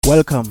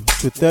Welcome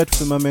to Third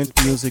Firmament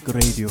Music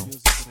Radio.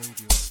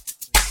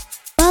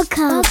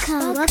 Welcome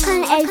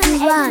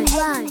everyone.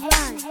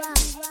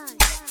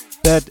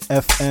 Third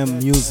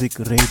FM Music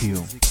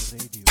Radio.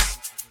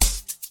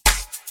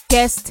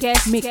 Guest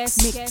mix.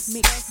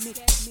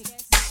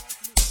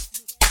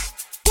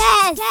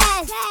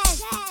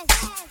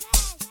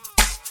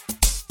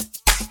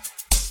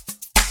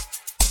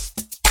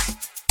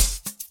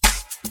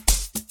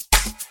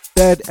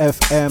 Third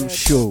FM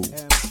Show.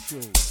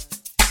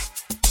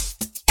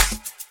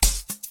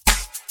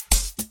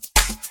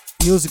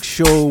 Music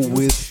show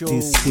with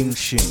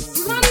distinction.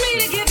 You want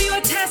me to give you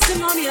a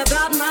testimony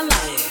about my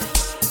life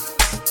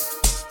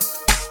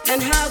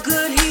and how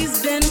good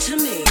he's been to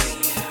me.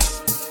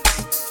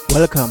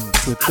 Welcome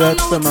to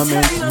Third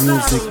Firmament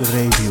Music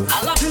Radio.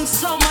 I love him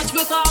so much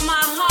with all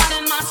my heart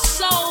and my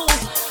soul.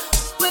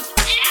 With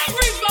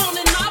every bone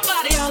in my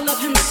body, I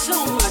love him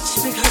so much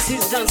because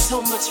he's done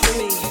so much for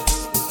me.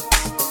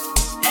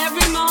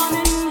 Every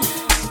morning,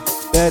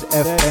 Third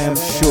FM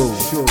Show.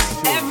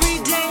 every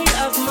day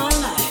of my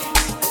life.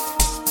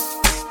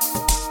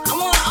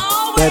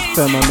 Third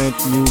Firmament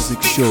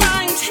Music Show.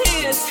 Crying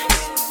tears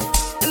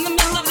in the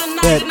middle of the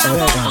night, Third and I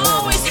won't FM.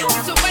 always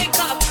have to wake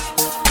up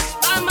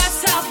by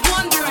myself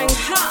wondering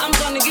how I'm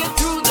gonna get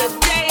through the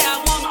day.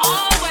 I won't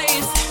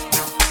always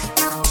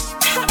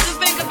have to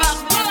think about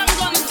what I'm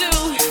gonna do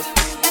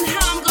and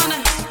how I'm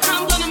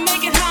gonna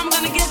make it, how I'm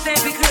gonna get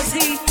there, because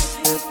he's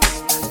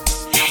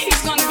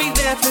gonna be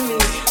there for me.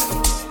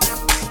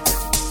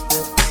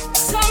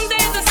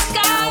 Someday the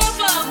sky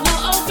above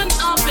will open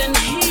up and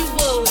he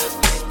will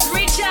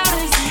reach out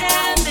his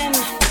hand and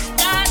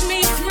guide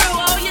me through.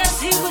 Oh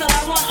yes, he will.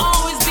 I won't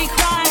always be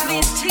crying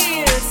these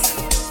tears.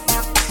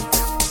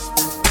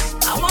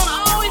 I won't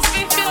always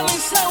be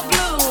feeling so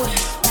blue.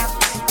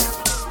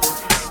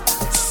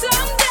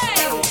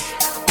 Someday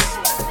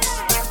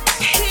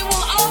he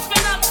will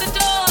open up the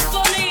door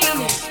for me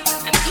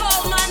and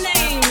call my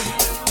name.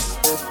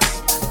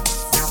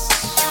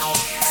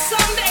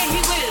 Someday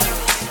he will.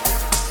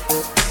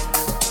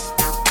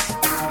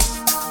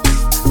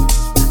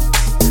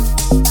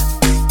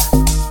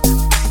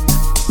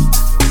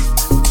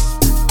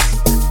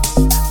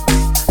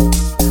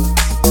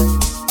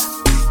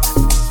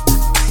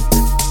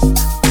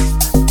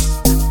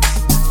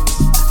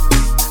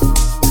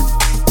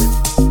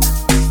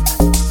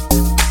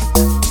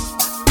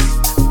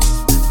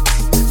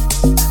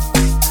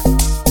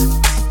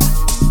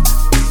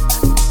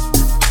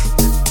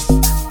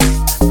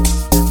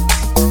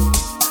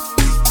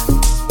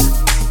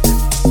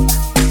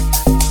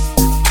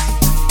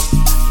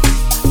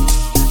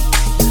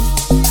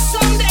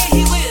 Someday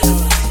he will.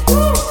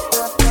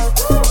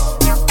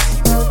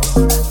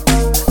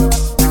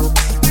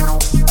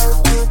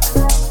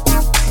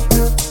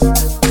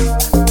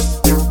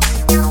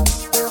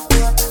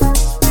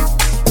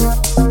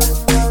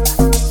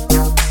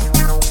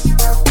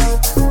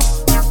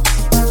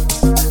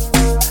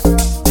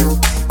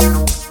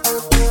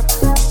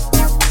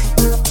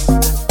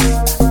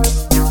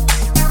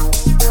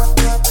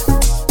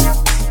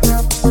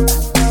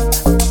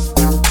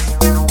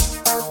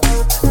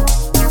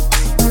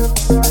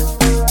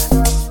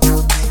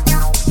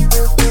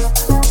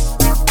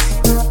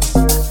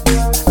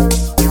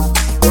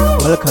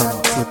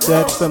 Welcome to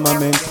Third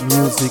Firmament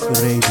Music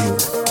Radio.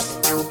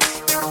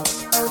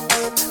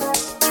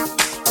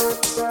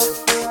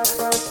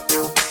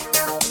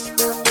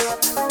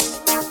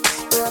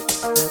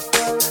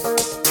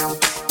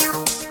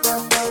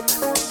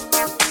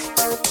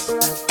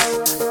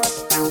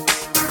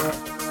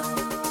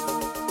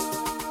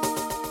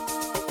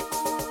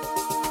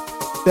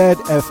 Third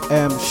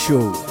FM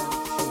Show.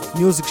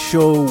 Music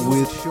show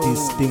with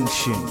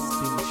distinction.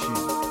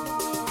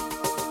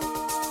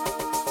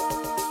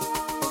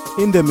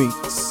 In the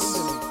mix.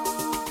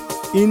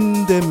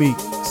 In the mix.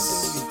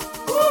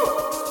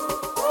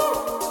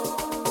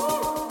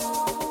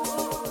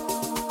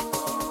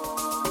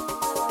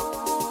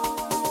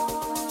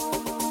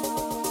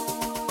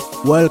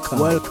 Welcome.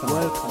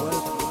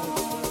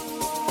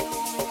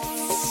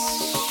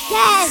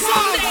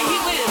 Someday he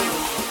will.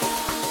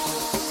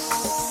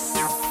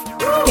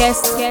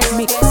 Guest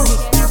mix.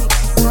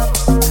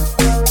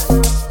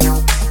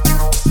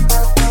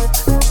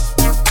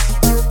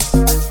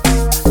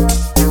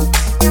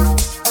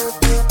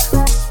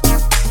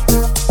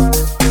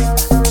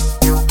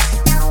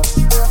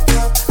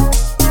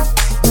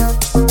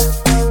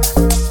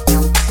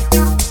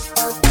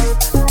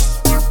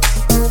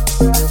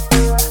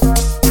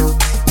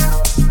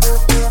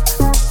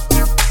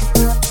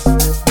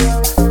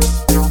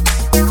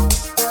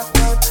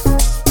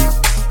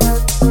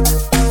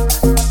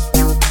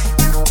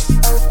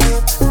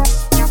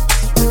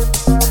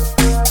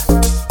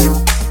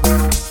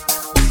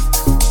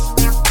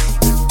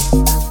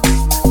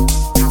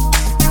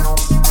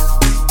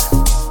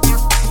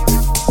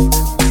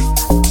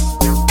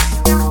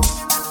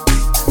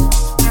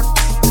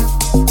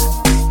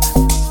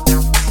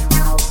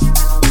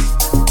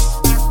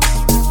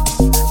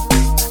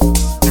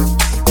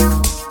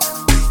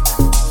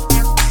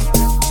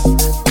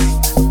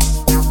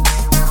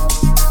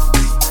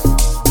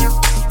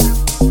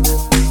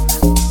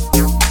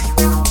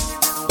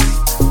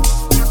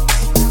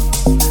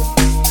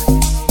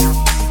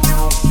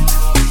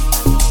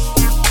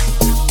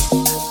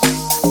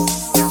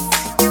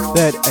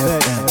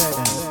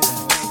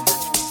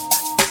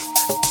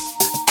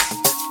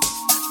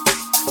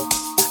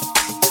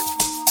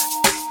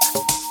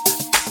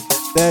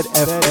 That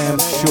FM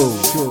show,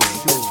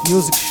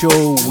 music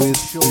show with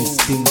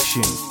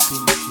distinction.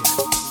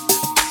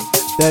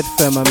 That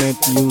Firmament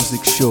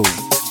Music Show.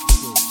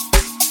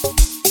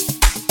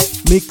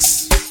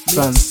 Mix,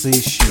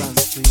 transition.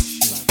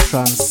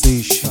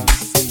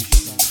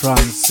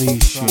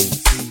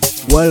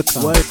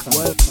 Welcome.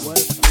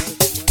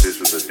 This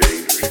is a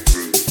dangerous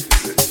group.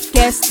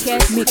 Guest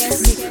mix.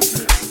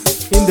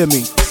 In the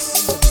mix.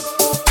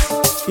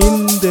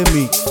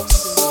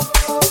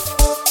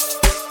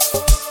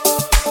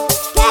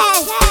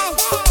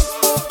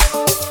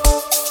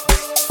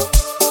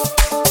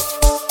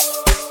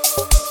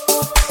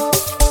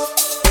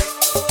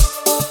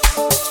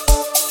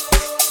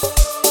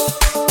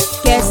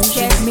 Guest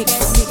mix.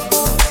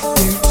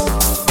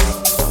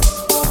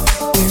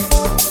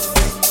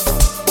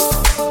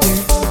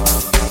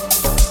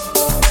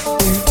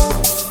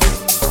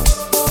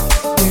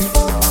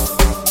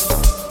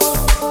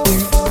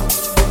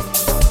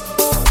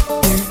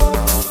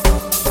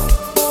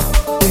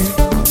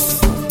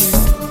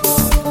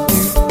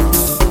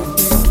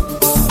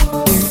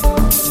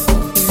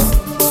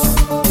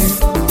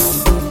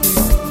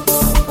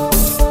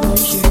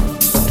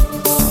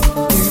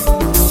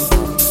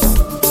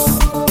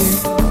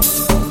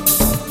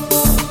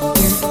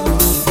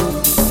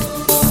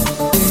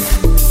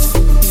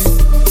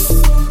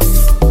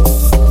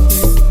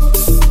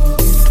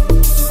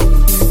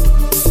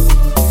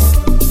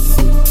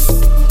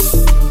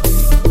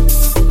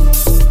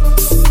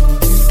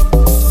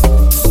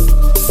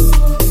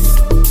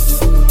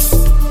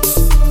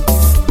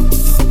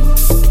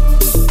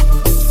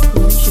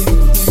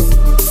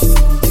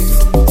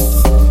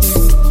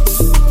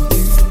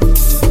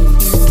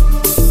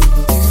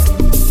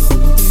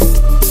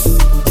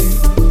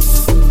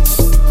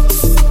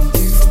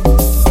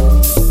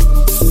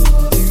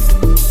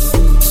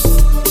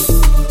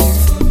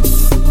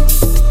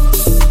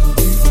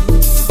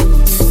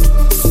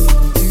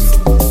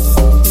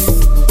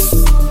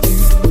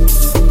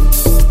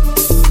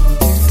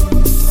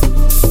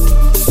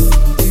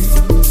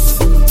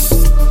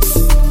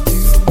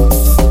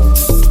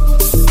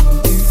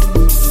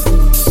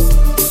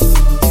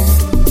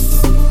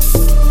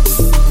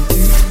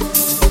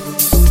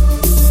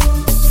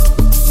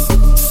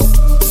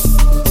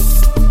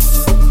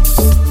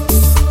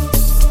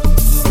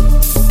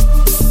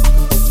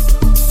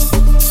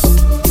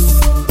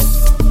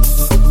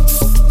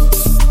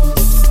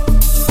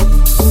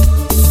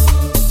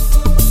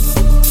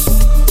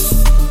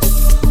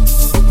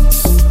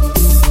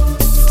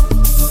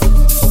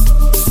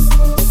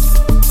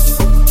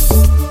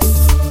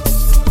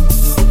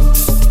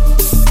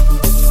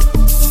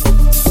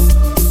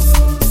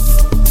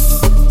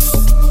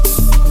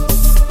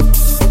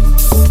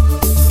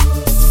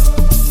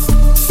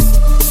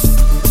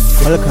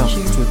 Welcome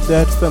to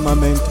That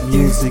Firmament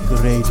Music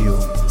Radio.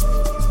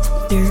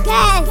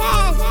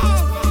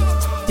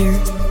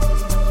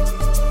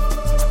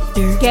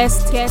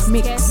 Guest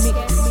mix.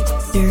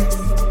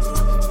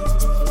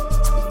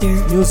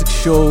 Music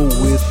show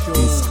with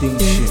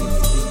distinction.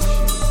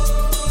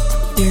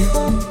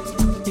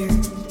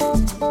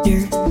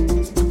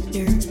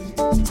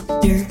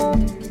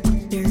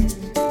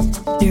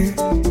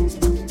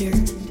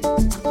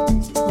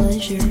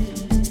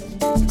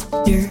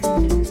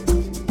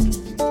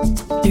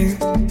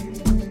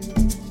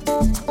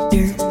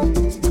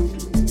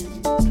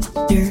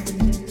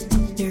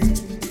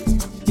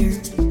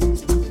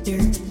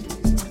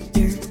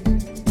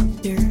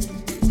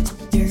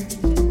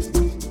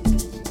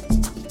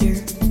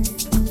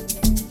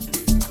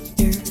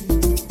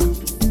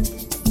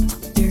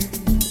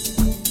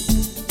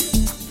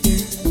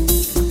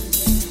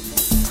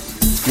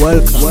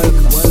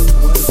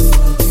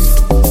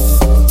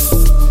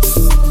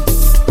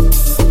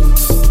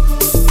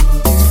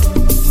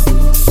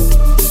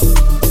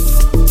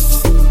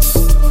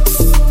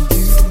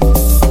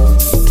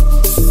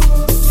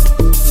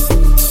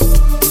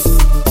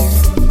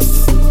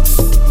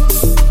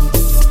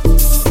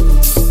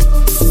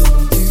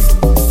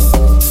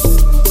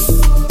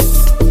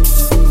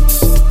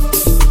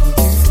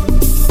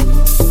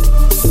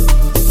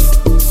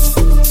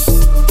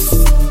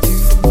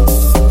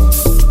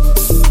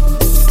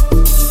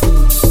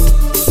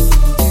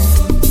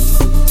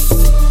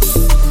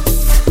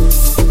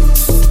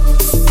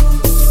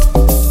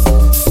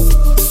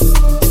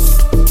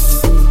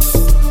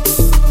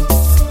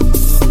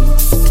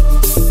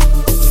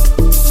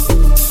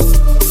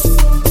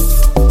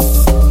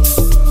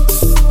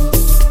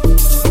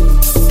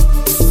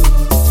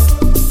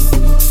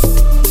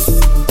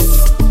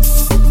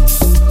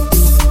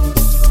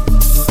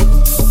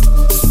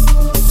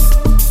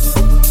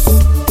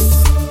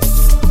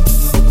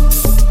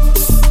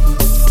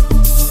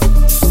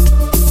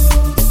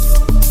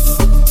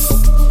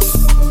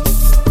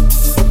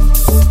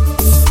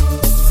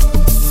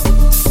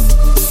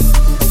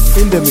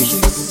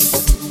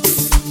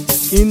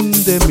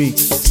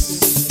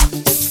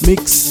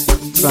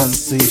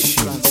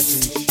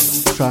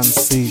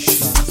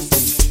 transition,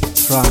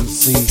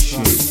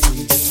 transition.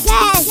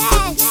 Yes.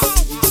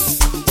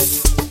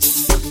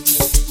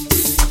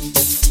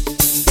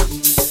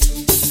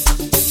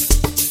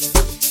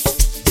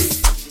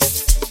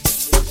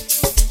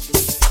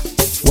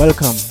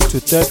 Welcome to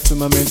Third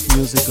Firmament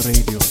Music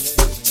Radio.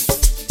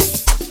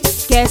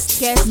 Guest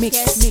mix.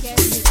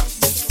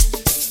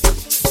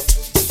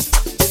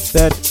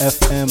 Third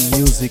FM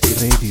Music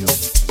Radio.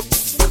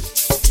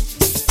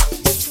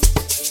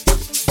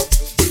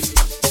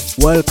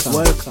 Welcome.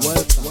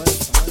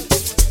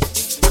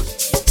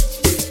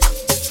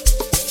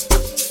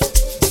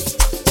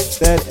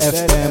 Third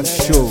FM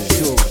Show.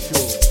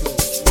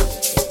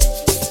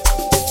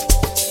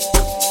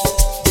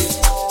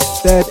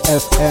 Third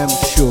FM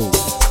Show.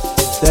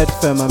 Third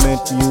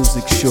Firmament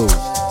Music Show.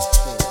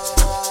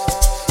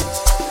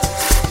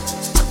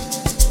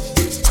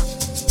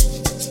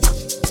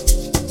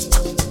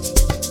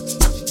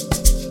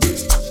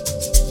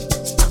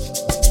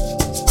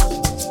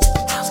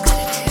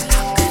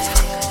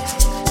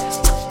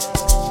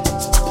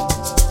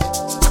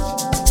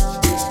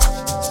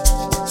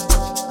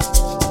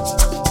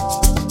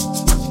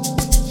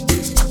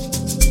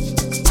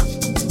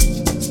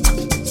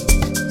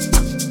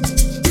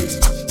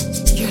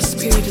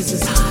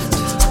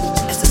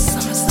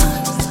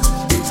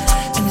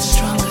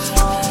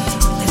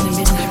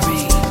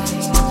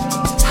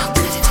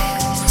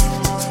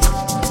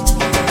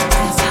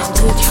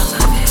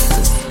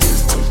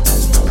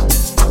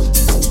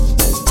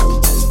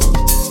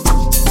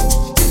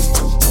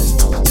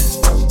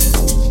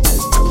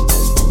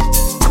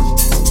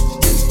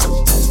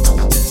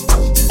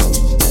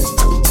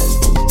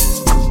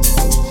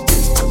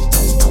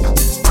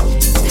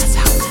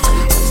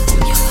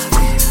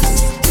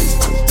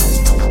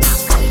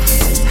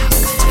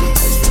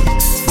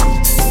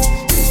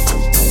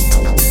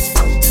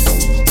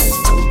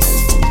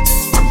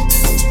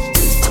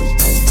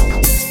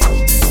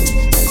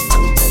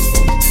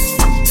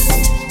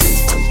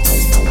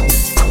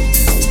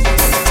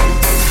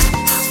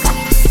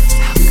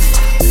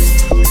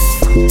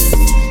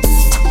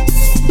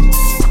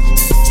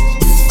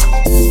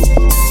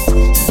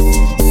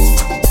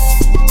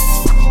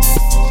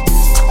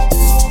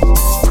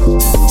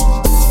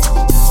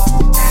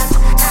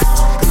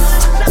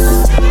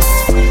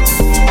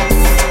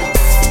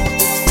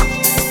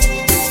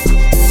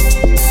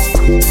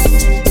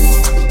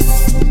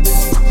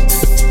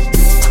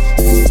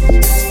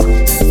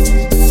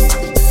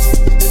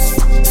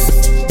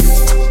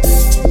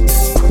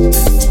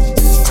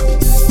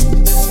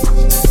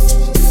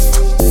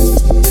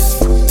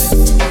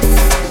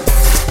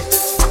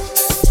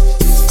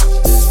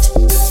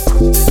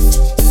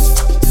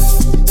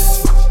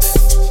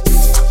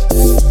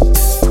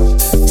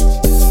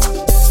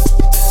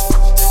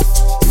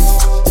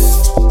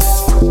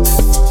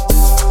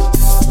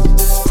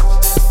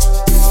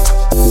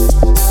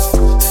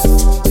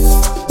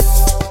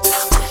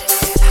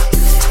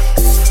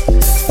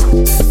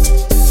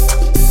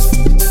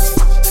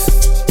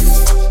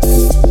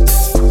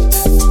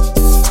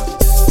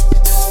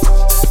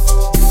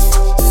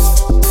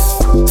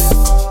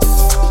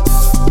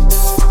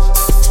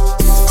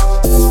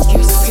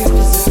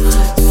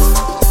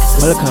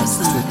 Welcome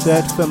to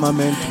Third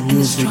Firmament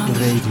Music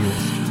Radio.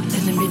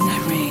 In the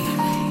midnight rain,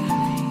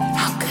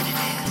 how good it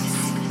is.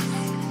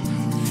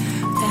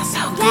 That's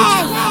how good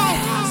your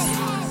love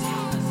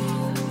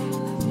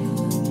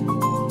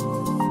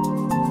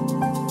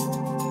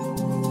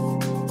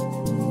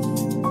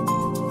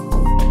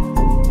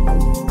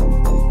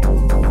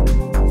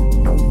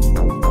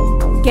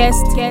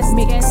Guest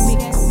mix.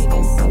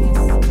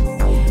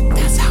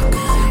 That's how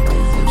good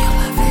your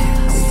love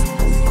is.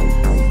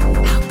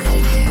 How good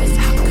it is,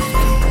 how good it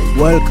is.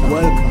 Welcome.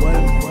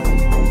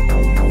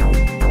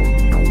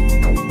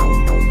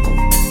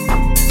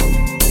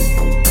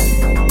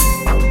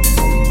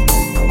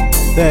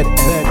 Third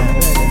FM.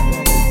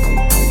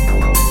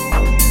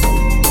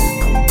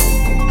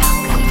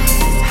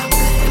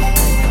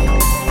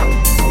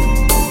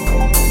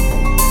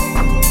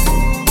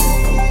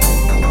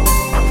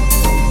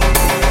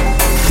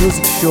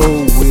 Music show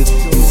with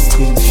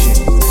distinction.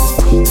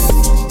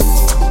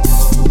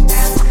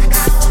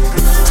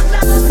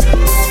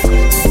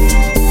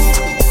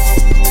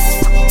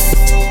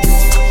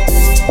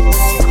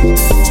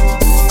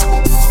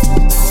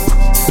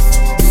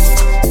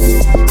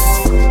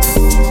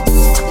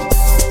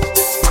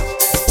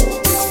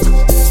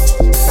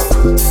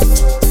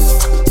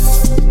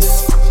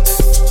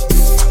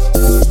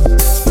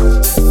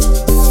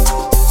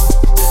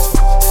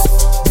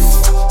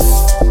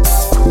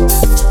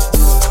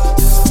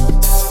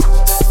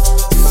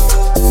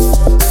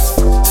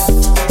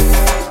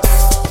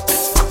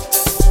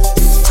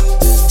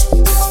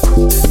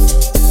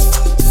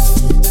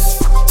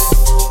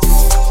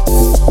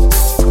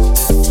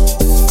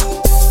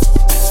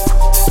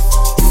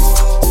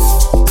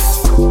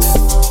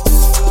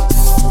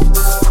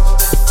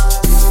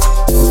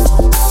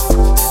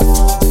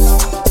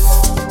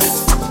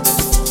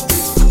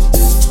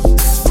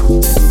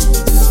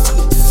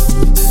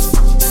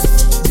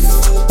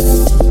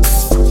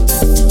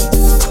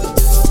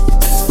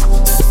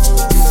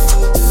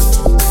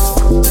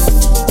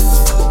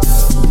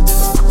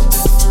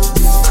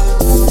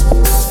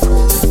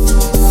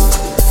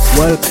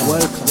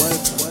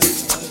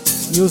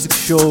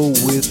 show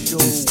with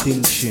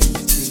distinction.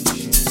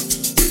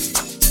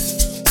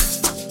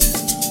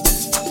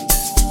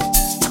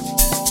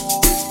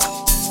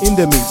 In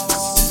the mix.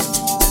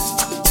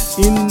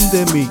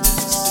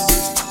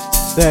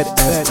 That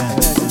FM.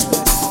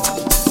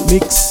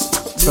 Mix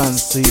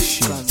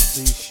transition.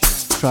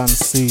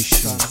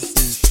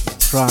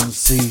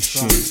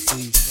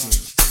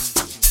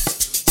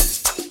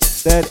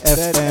 That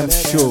FM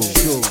show.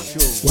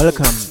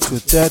 Welcome to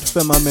That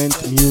Firmament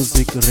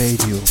Music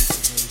Radio.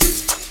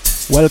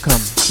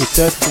 Welcome to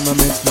That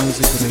Firmament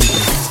Music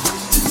Radio.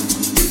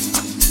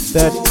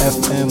 That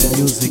FM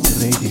Music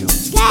Radio.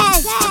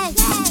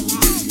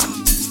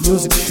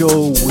 Music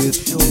show with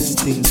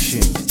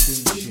distinction.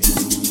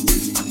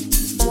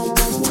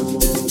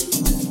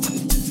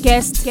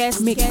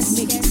 Guest mix.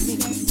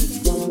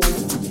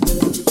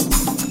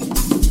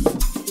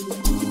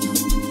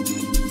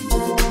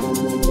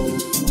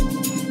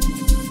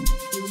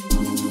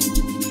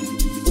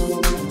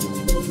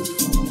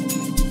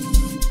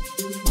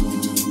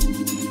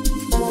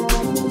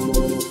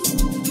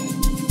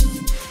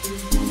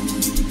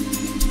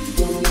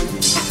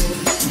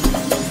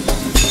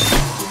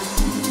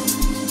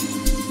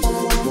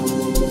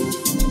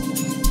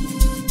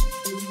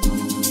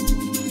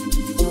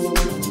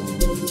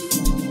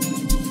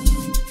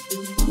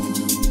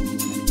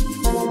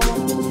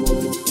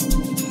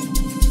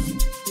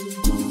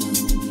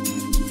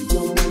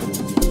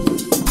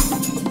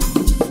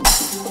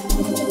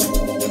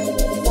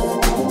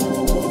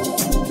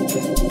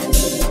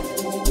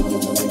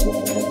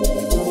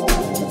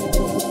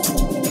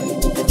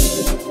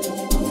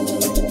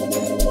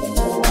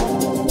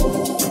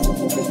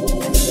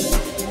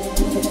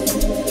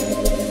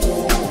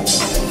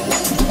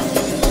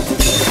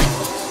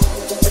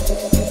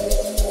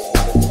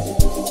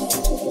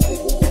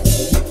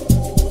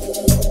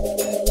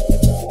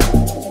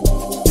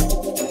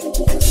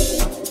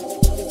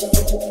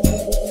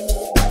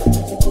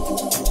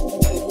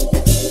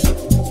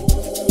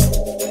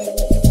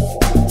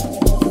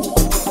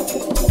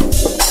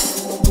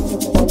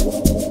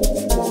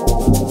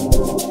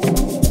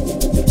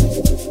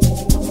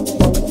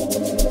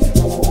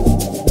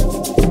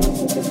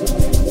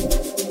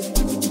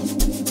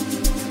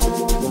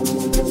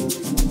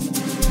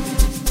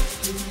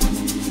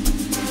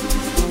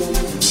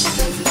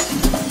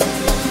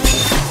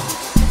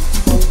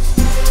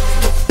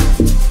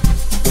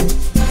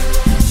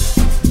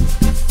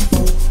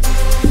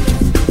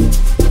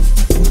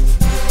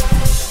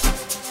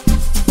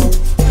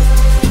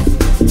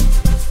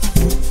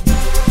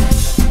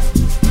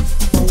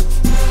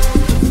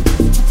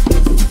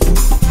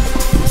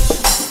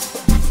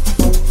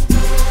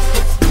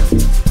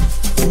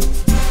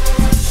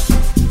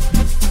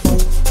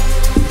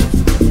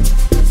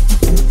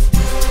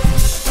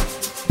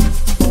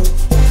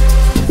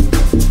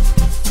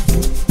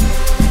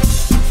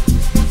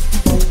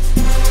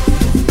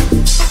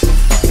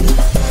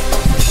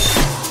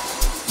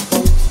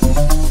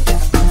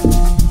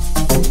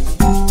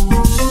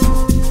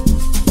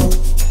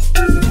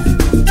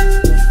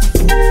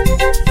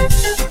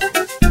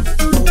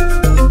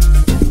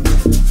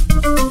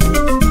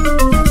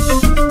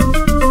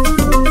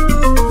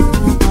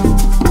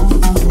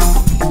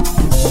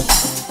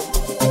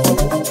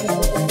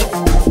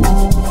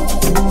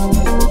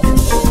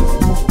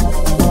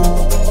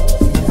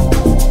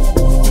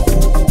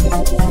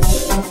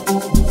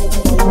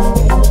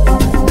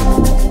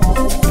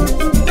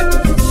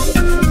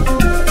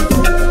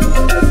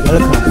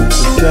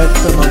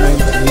 Firmament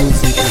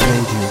Music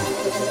Radio.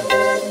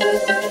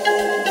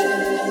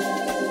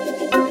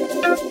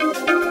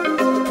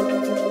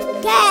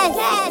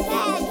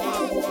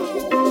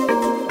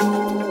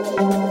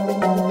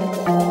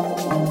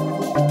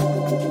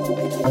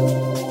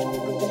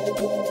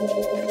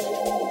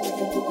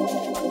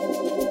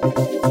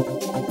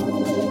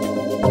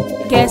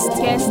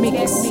 Guest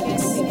mix.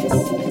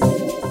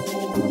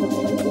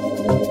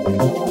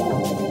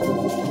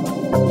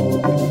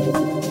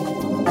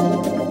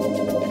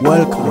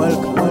 Welcome.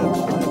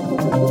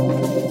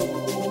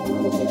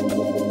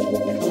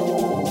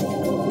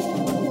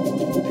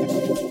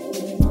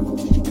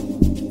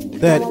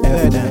 That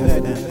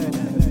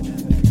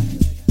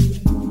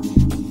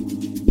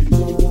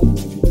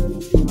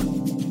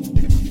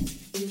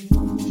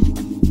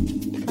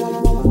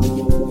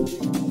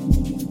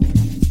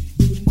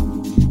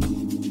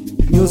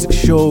music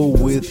show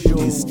with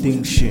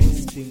distinction.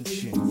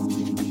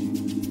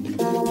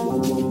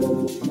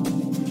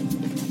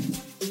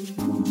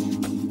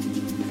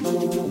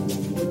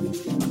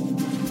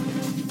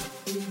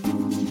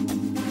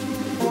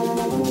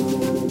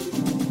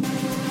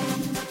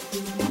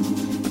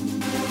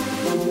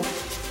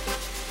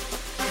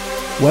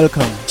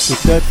 Welcome to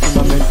Third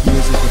Firmament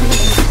Music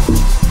Radio.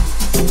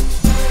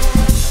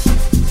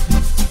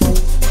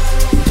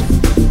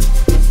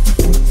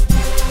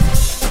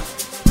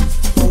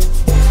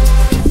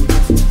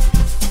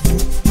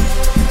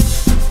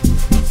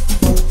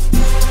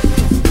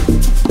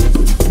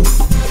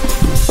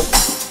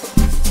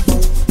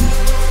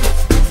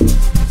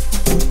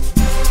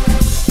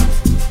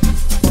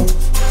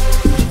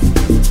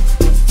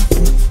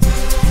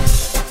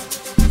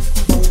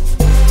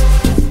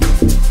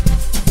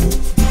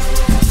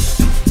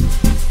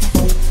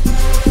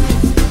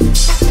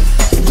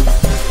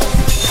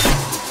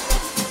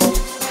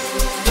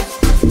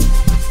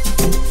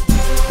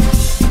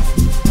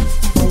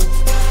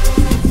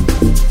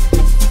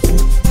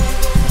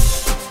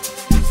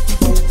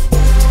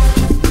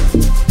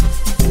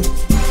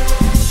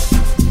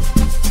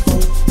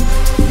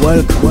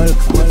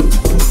 welcome.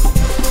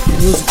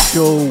 Music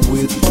show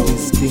with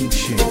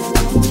distinction.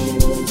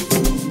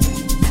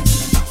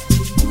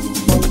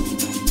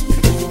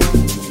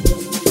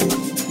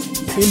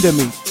 In the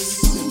mix.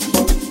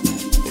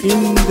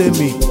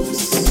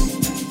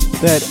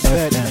 That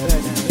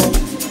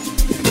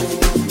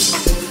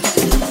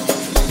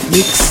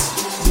mix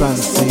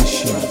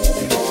transition.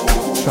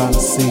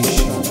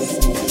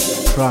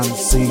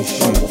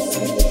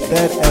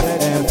 That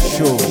FM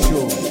show.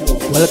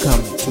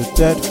 Welcome to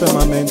That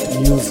Firmament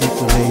Music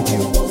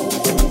Radio.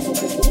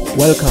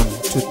 Welcome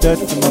to That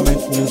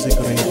Firmament Music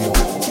Radio.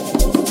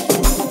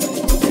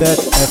 That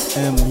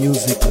FM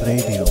Music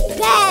Radio.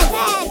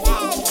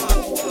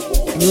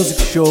 Music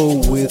show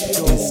with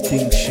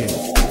distinction.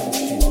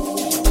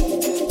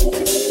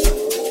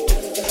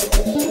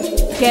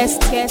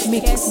 Guest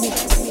mix.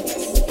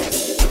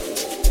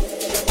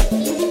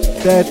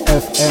 That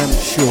FM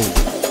show.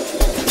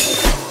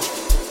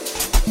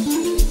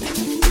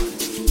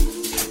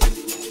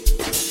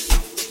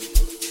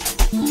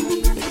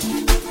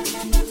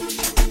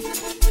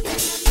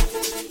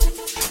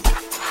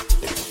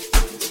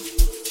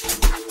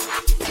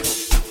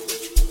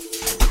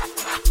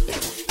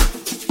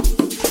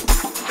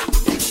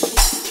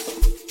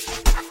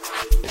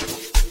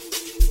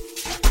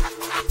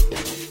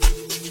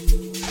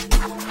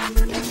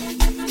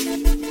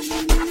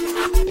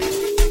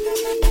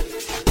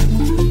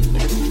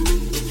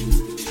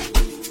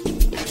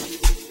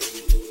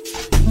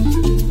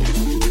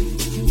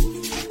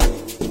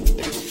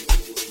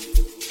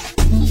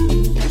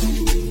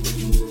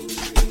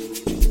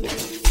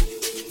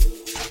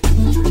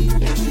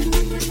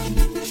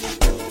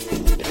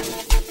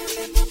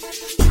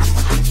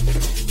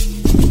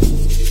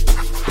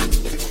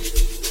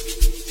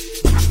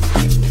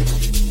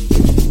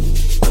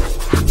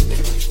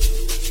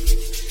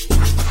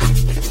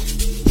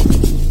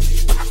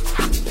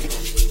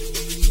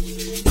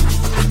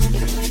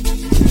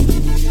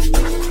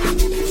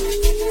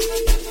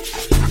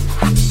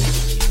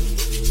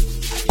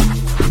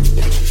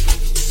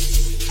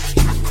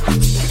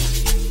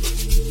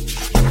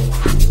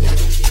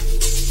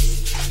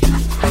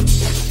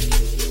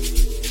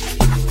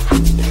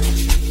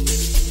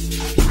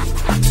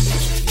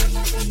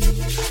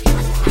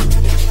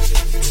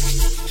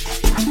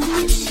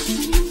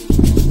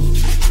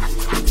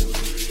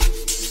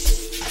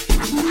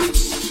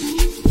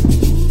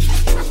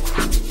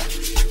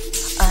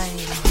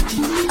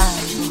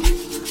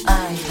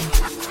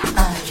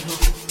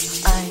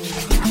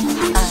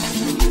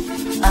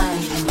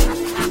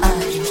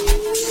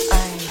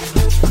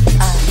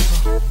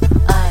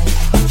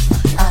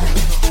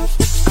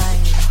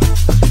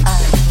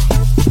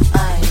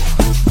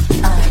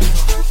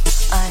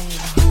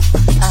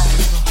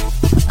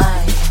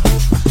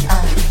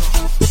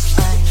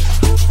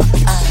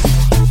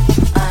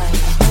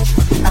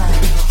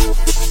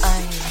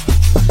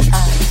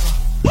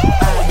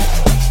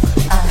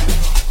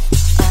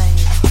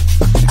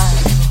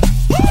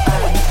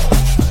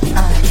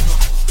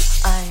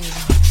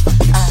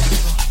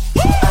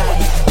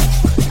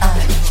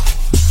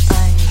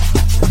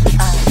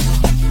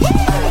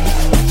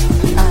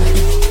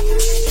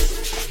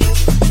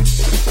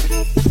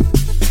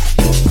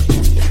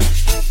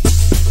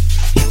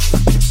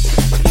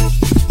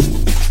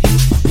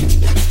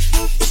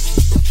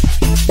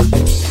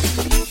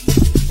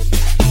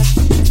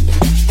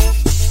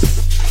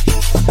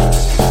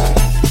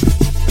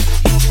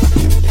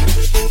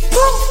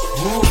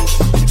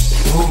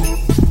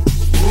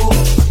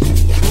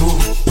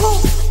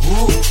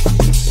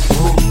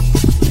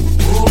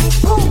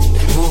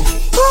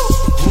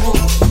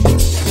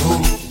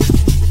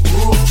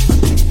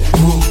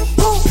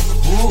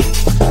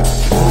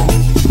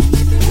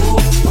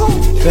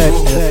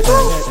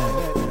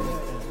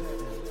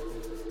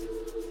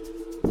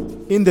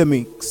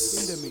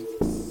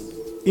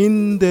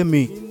 In the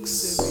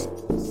mix.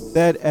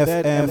 That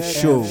FM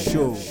show.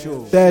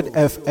 That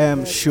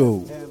FM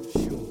show.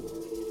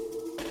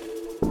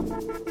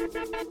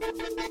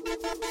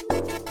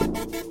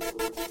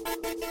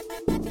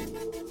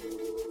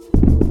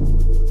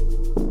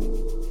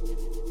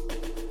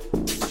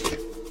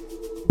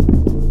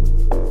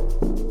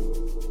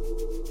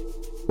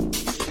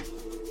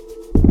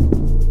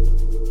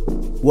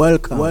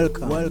 Welcome.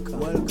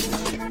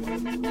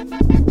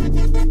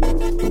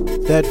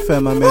 That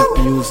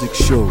Firmament Music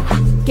Show.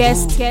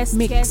 Guest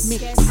mix.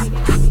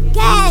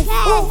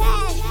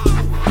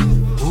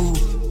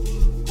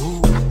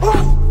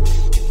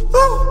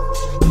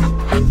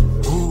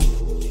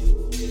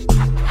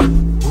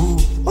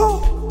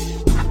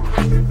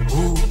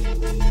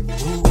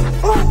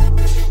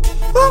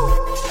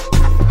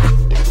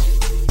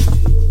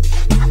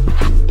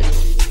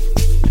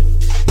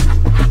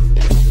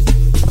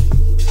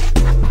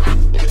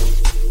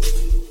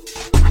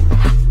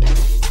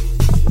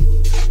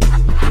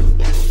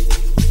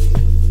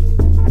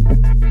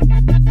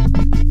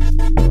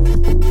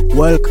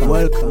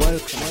 Welcome.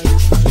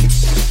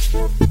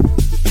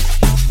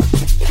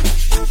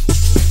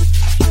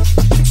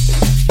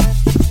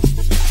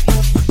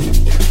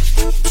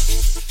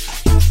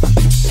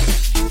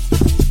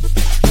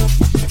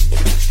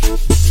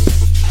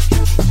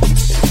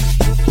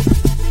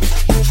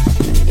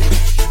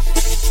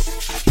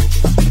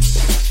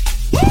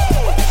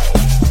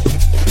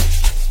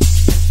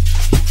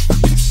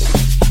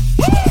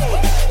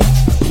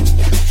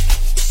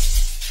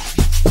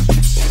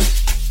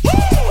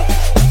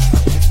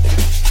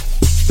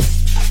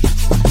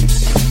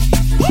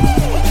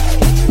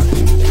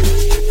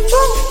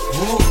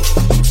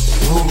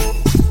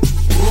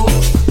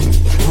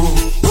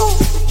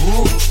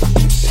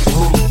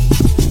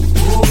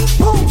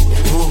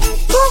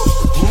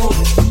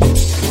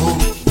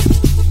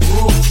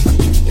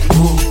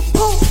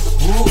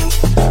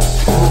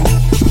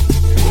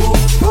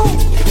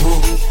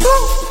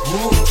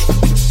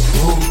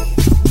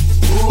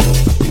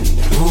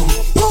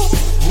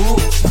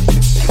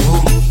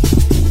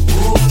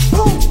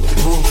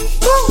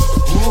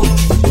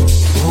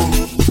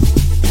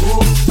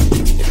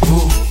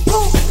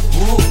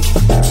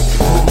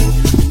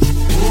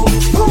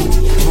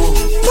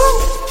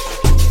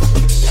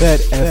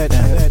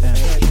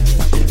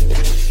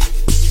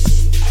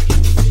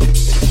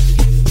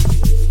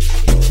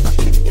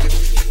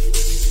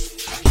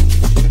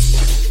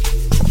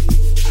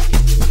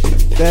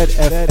 That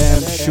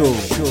FM show.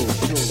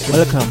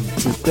 Welcome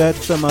to That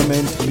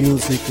Firmament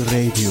Music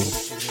Radio.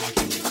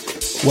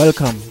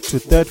 Welcome to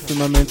That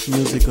Firmament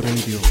Music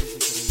Radio.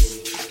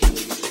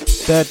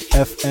 That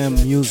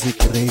FM Music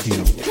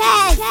Radio.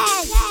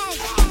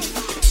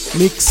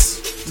 Mix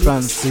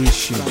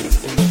transition.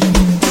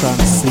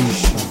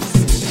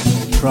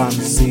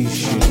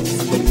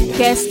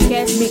 Guest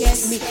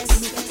mix.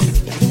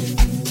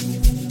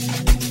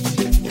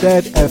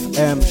 That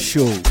FM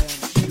show.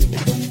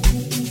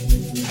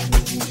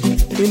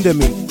 In the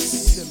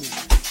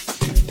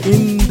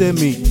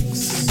mix.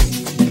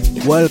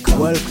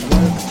 Welcome.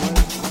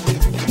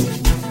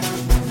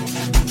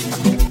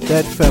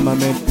 That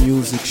Firmament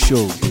Music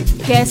Show.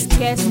 Guest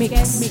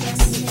mix.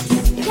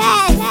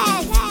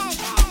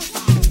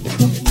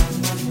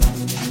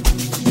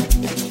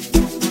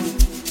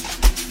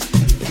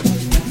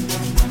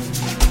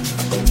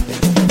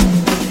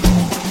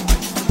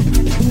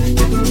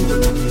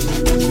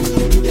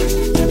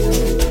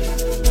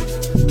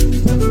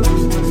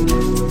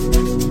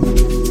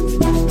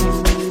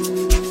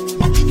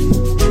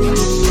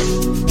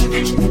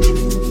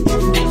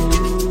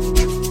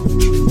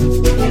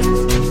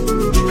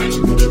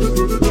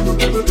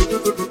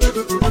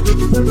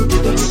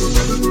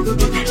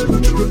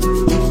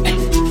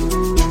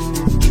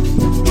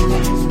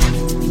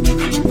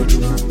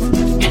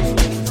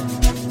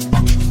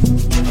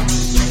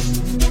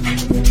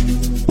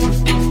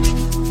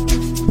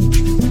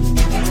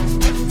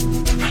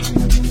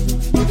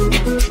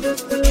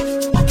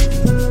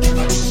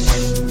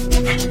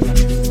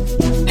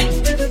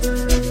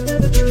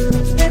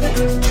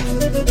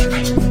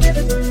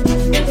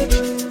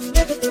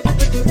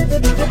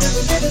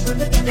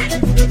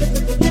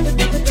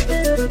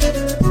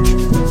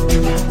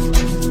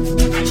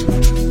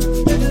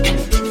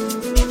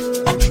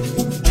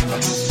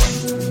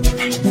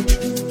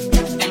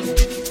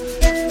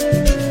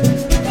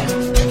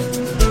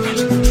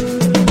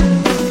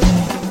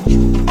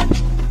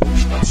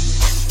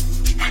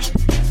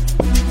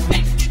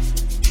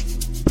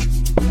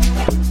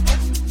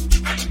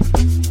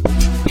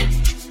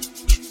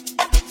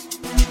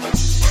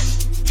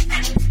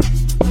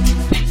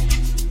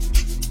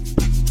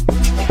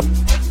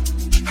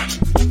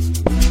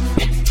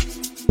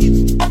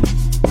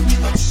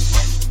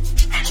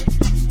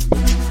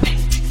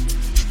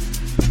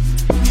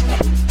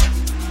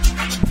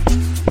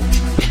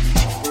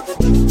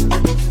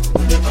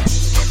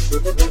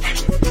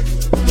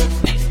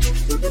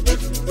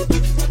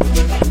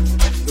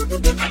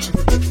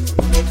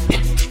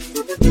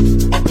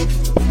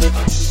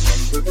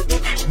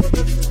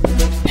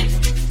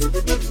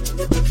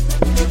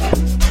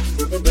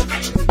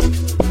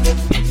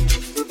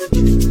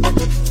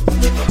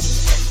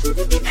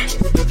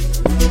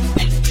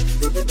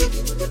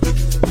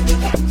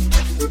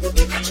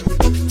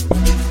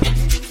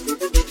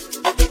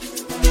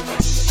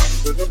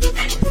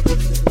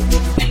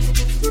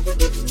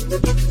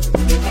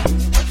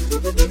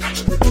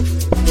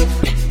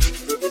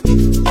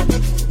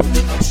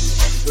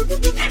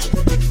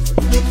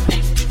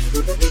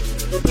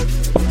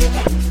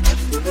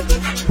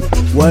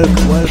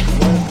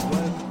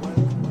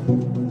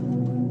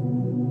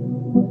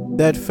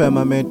 That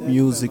Firmament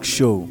Music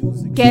Show.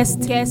 Guest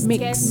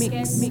mix.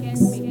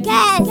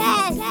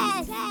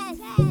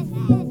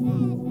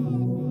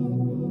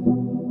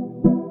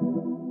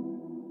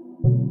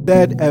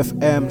 That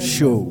FM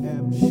show.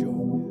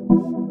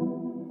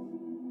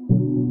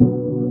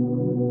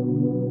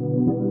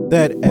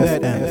 That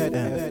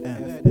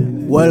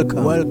FM.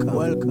 Welcome.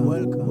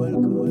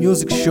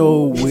 Music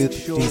show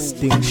with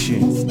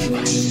distinction.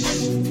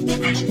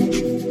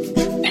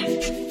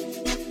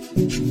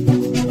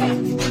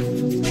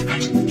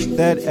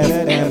 That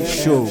FM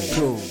show.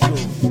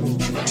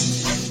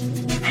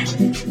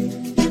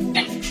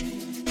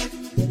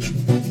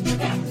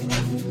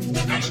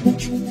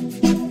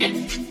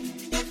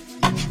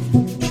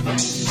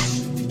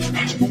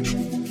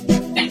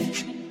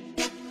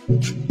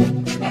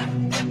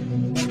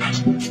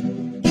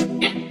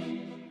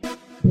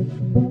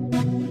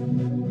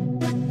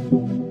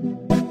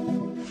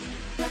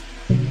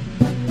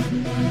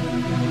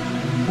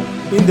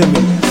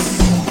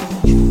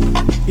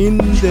 In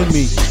the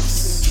mix.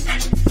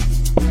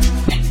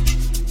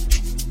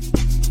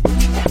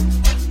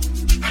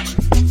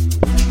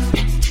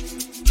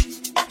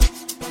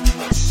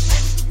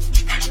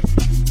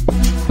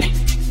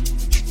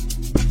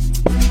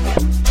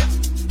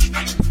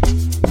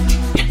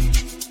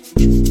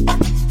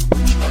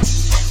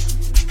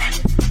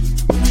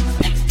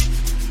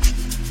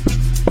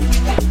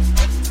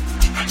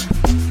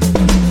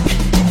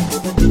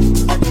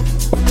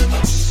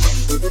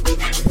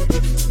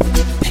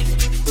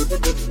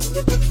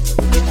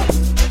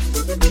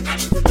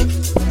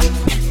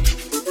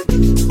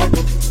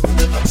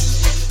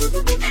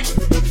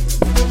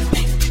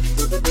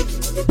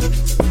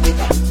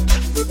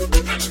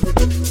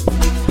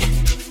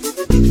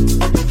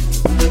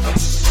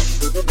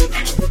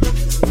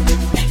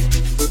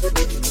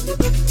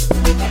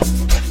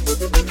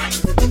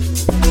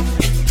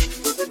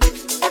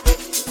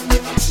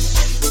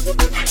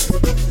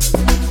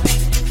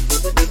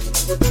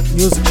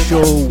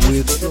 show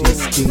with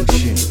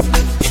distinction.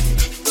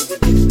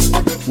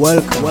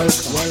 Welcome,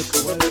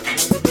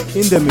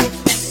 in the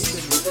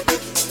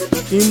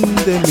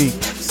mix,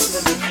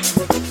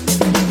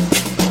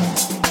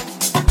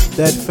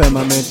 that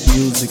Firmament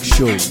Music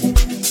Show.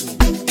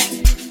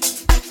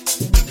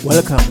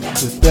 Welcome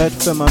to that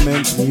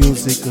Firmament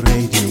Music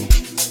Radio.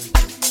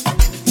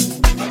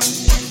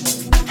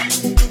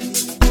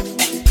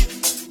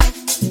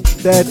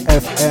 That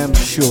FM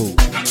show.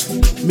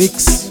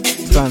 Mix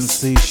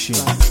transition.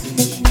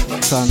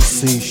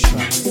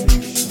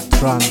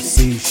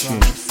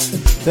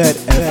 That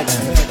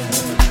FM.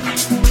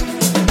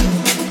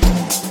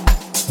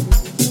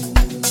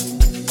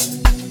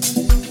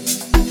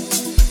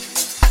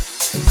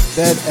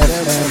 That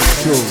FM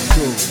show.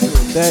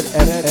 That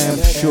FM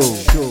show.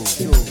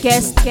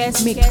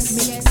 Guest mix.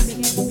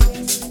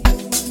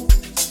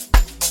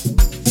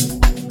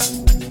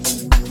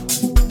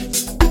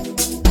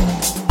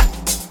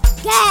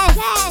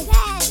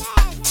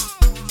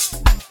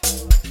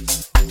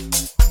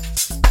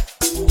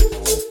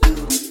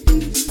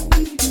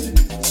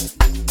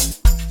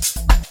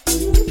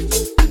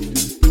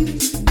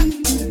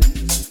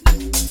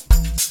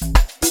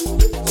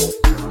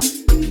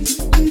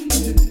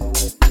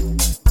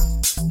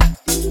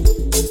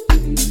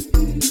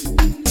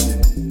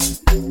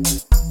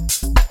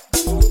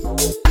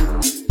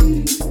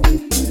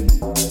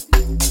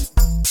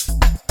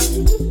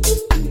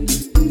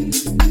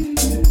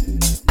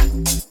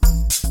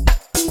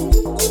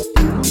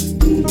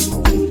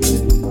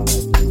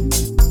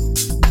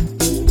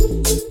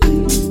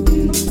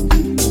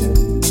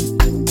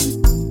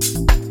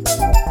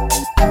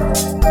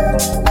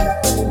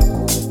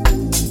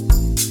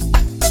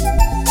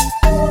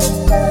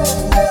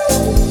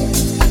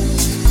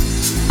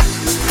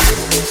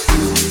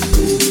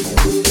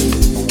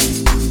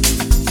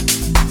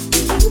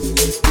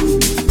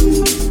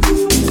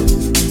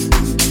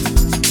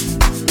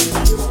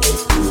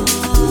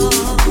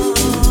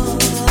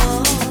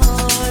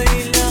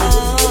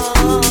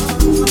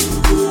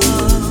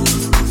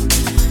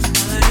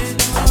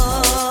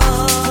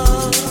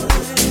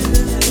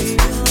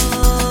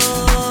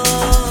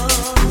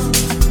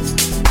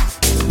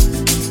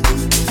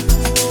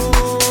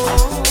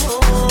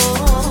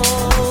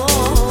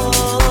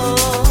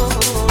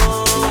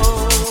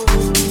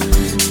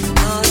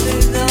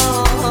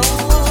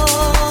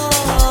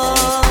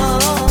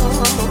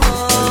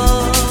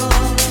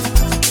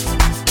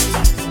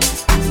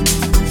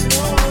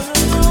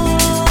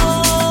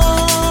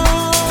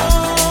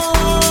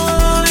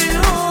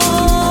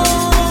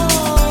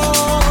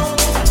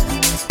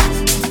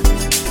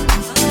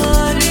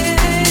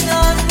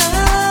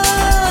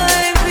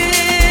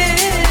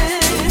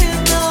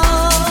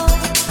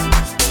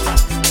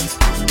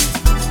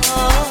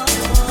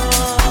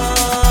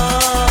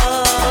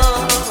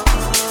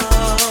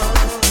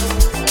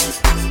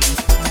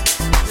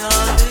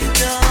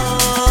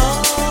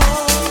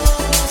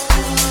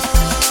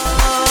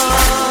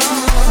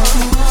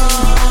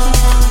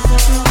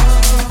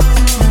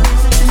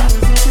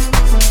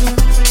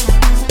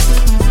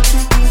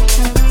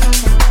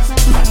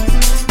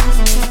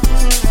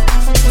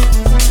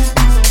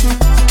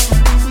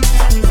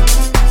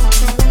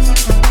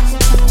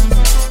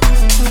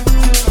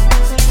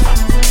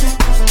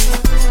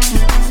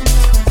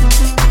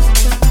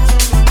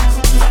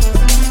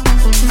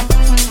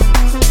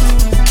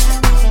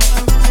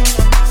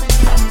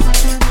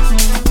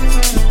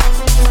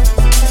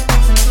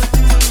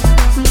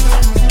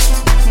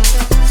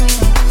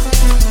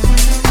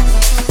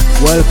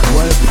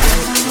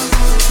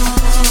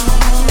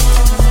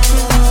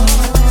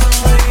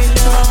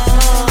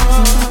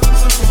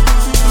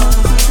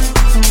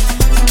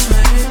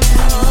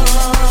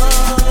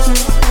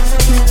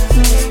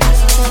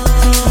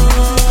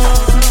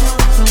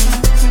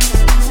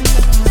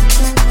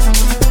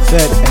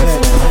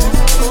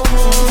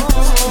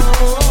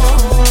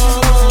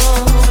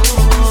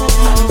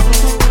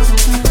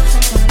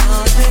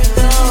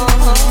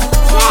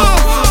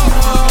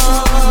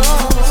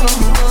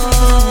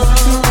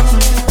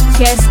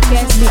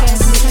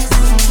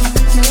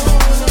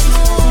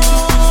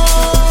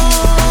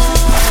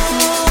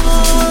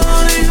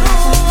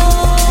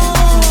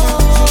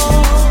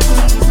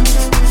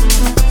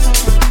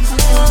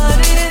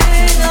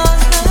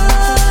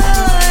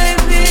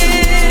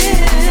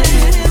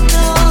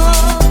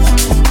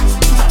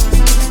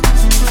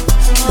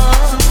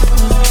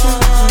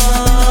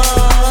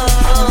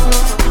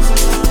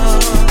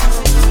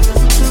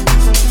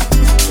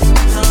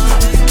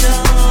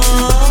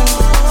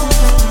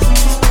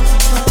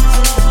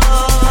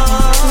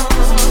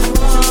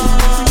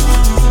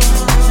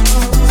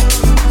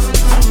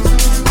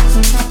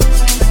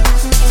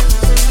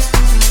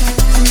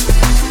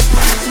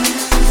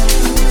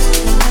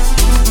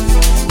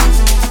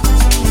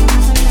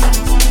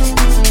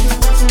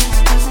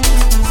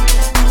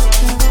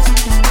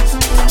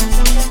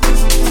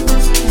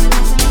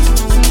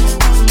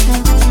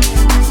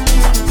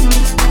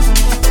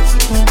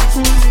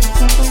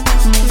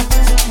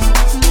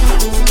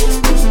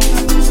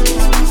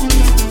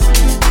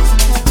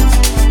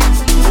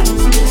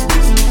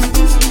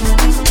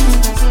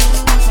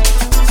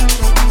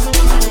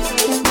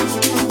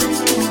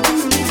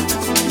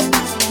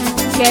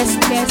 mix.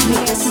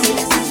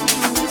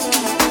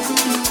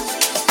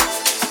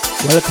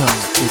 Welcome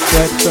to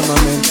Third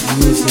Firmament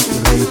Music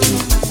Radio.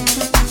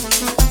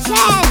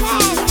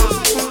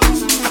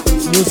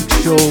 Music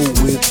show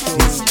with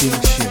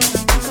distinction.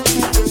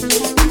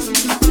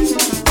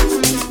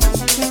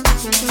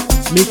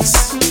 Mix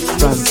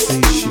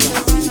transition.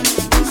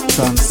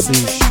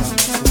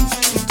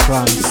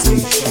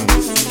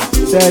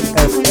 Third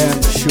FM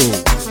show.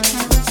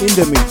 In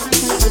the mix.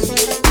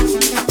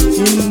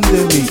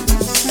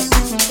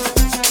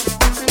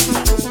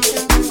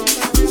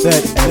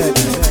 Third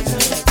FM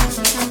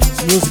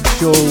music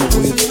show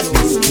with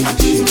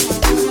distinction.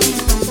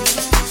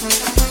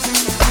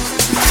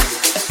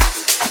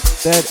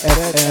 Third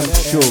FM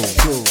show.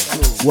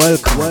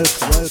 Welcome.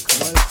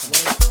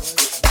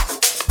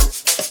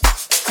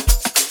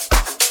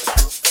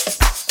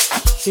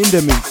 In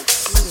the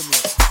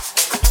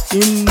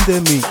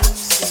mix.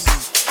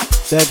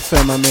 Third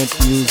Firmament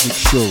Music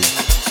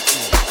Show.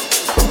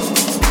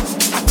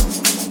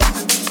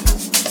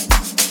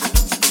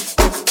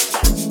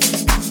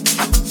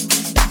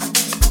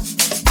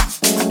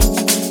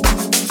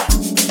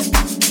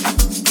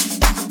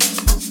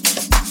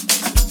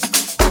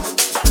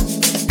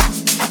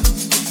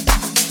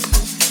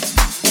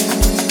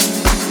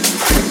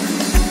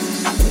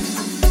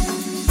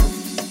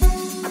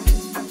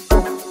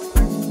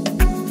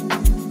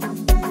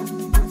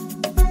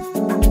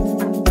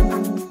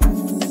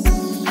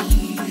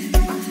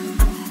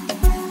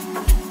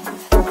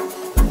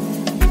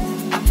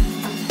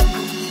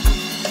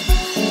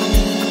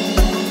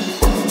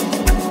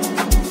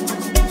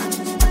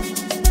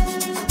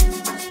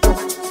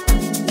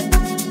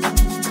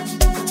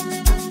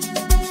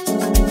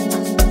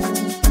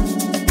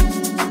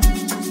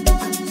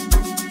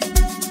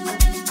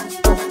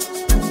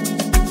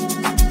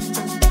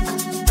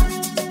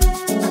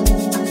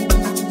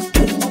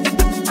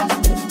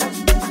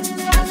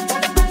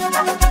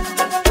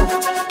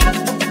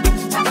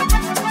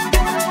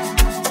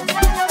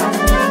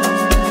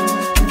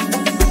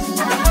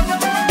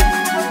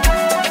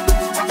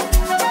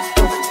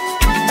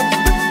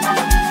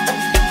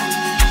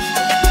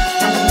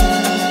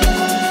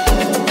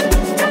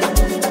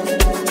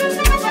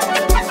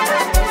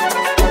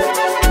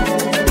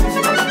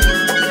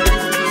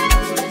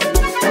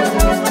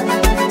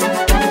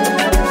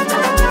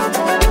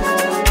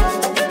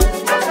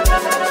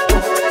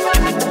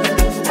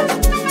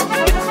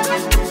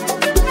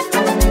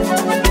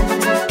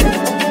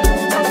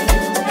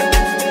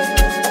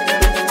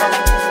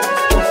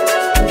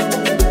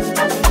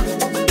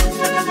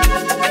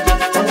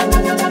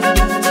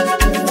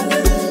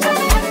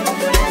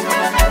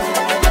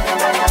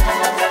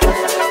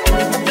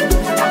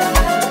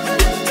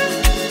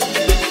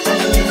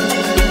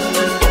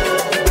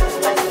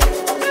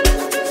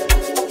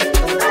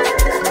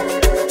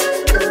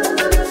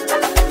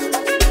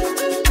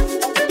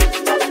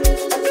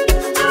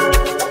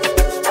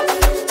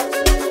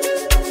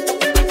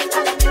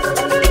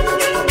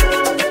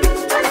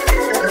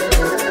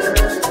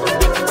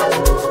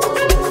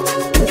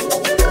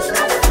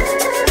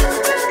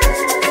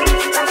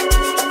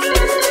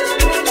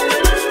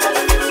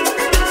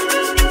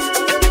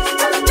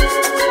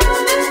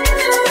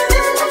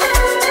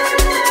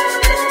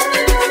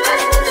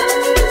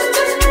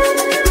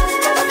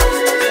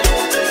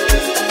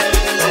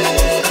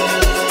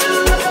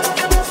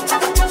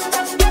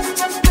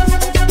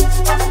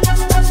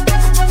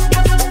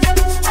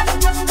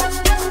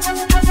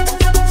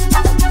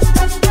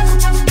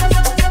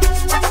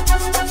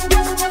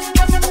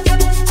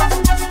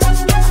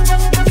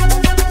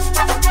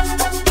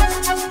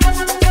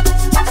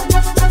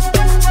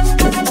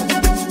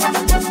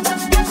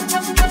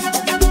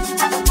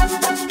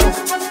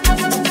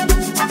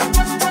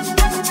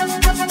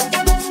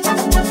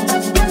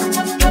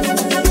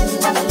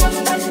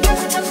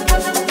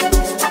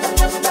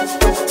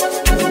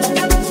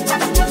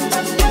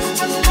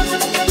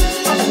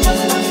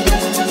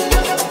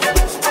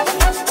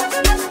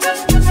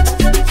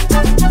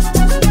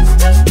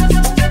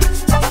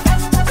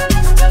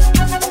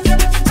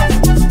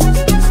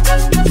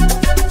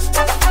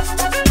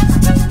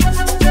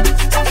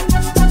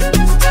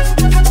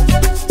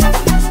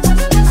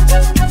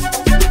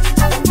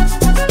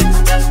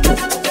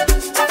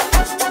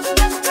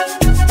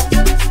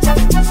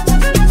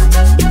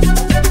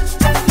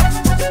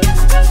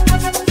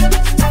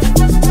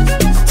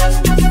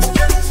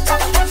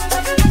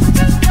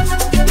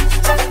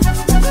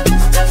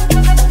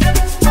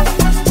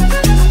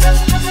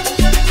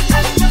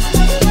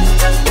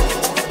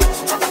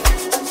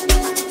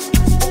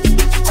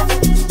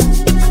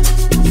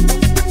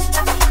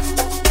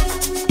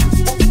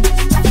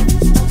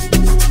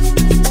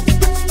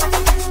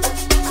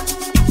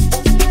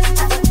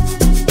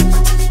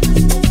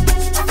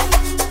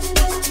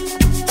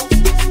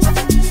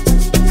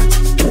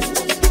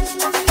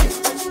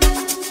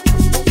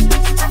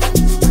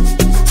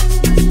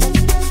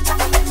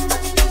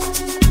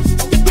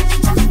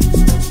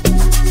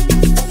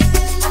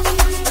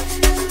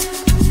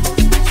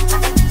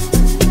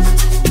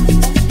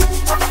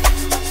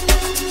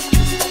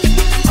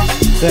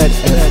 That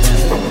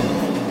FM.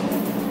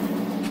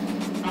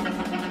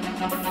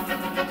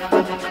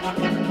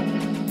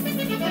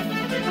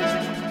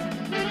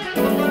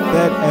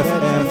 That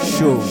FM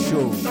show.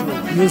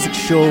 Music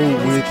show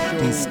with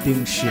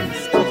distinction.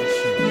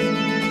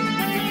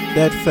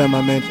 That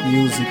Firmament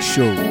Music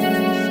Show.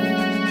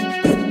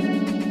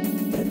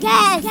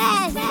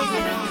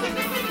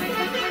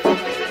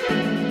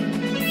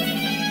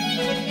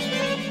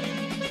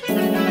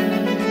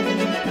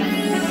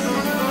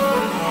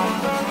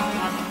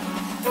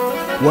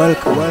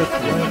 Welcome.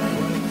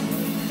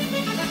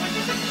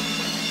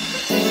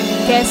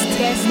 Guest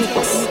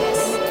mix.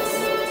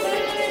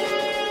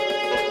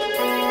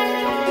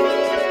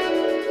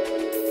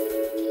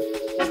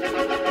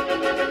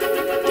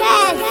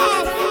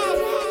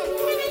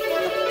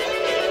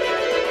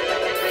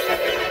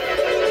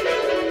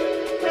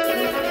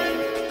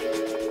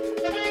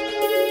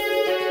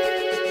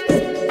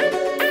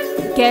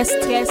 Guest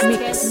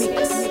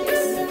mix.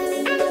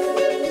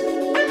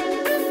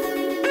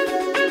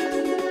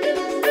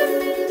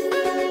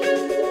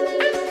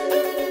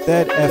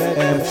 That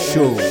FM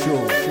show.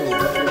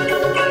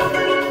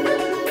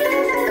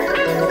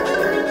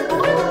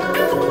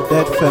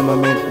 That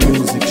Firmament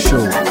Music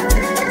Show.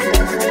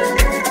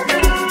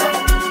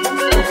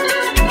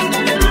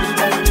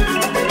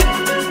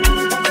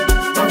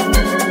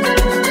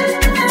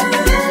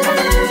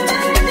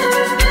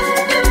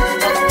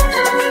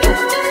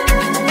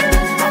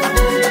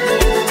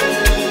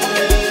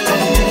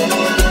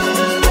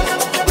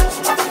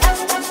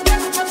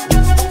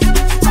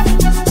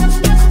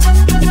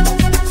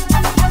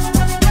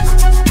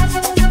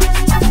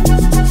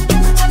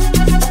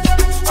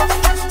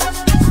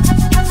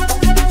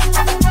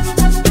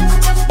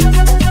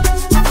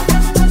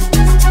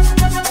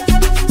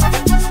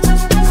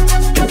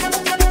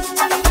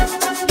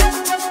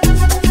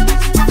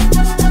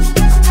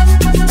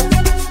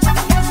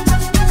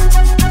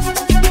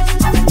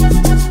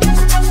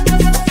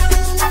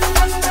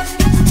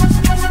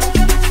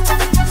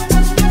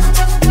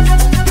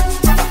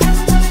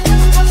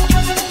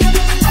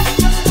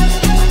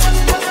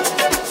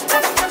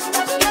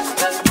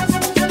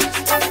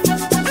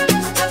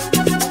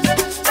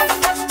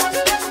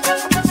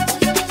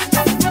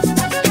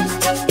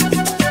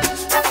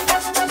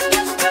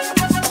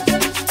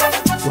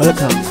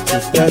 Welcome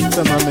to That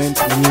Firmament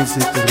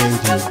Music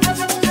Radio.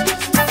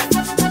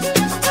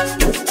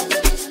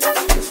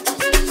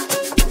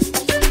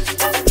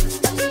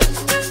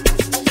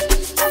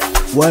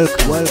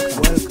 Welcome.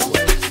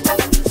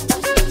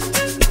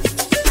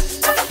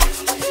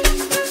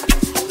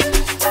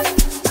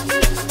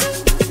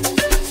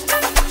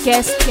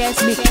 Guest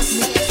mix.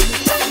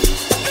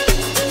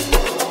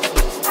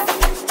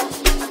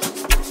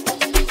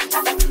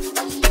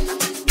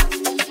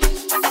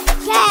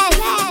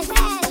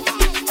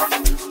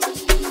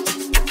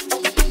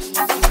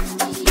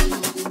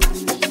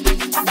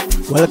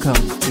 Welcome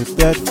to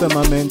That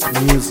Firmament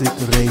Music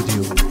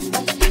Radio.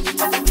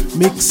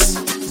 Mix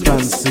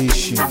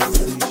transition.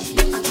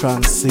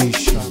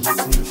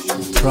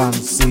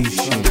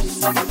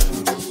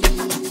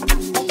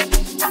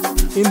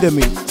 In the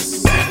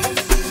mix.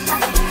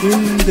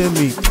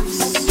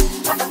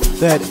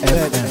 That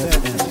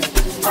FM.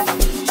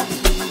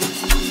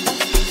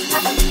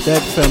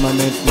 That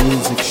Firmament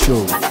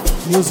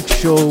Music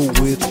show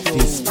with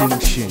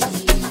distinction.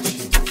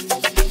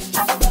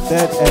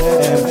 That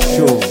FM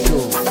show.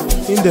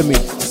 In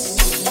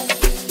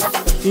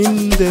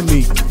the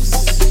mix.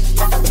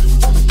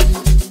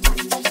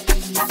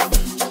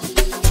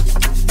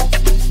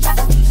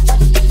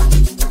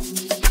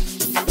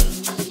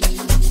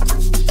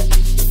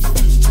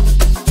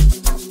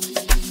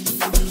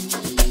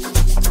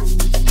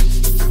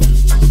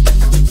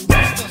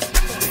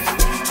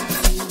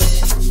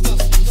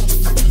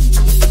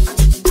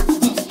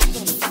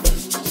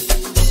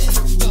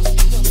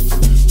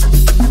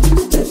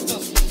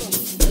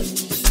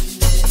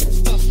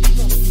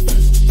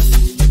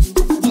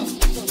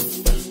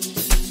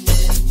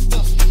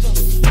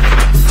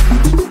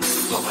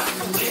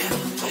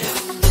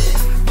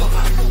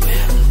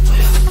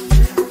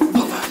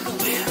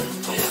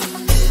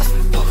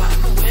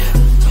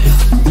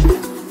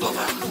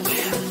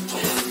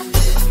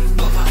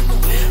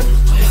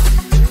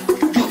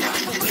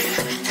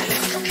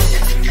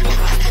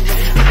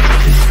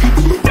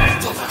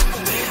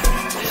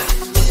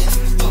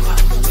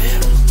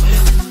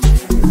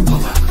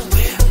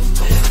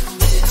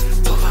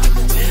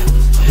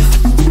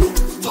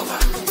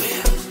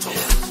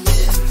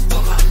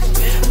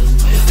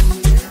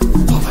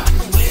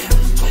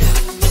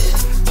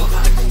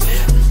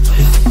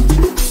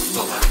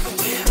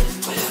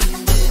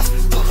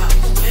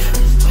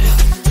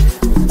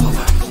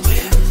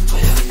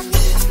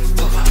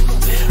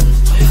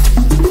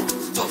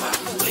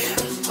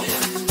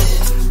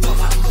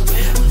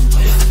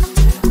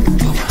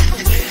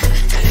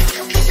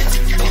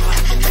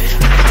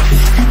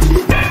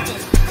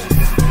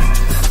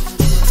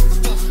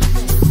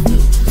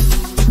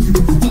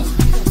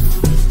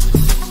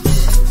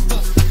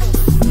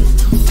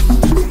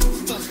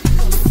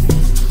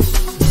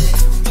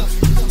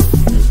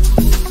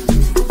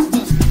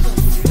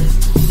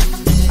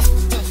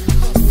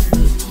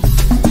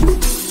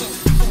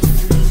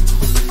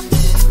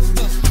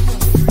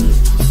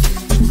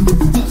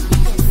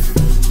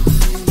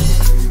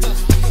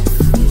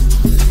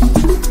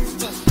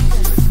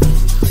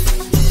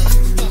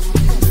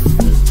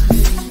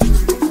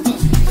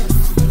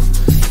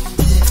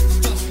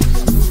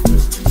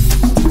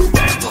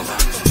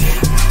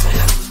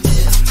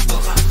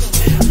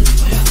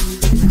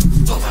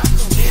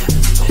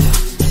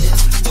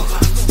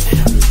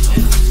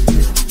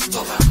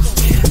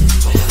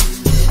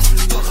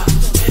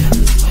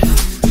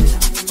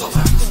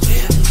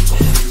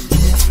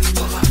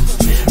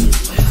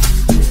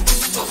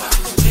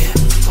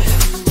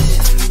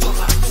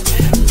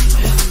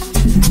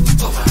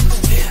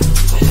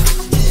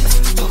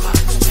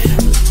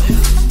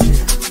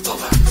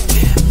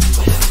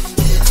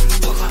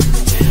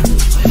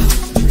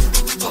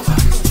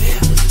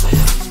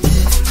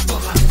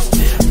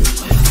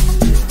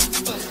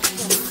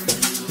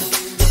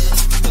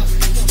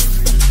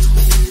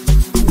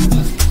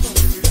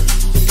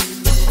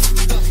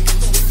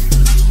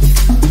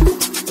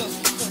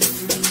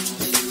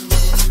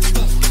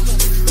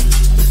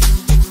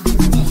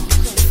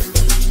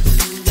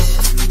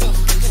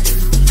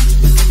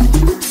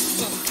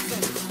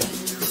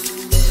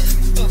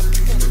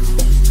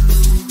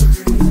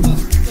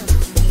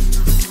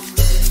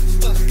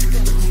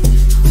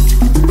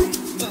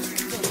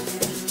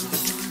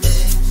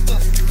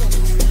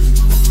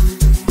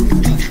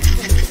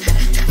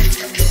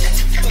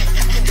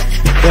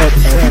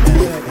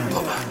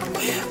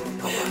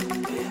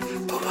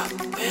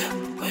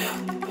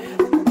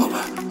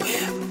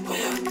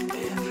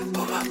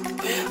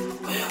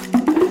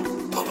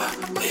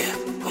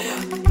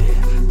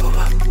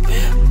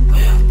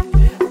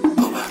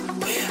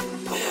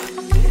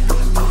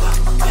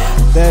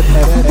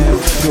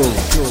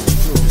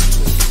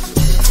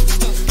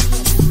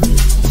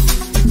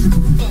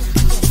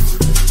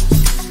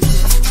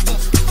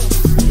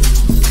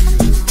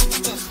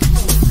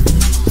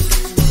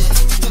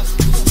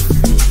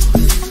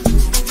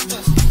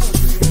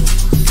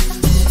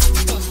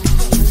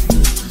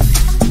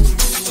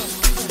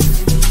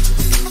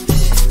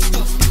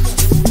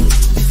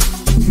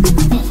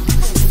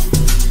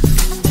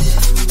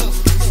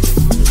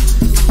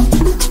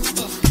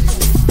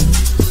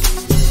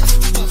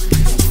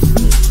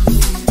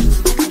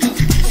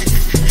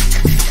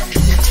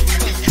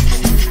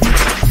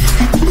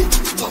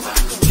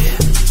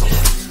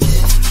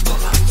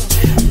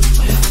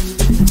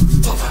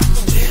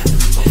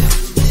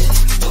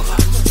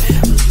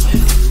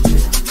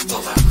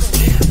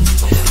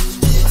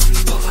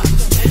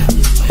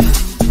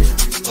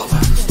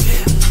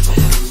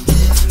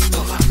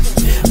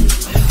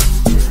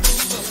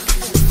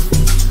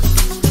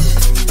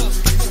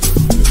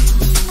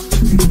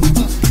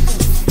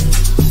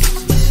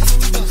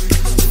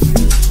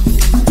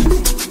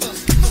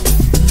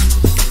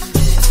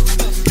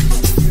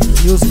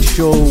 Music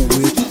show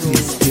with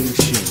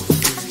distinction.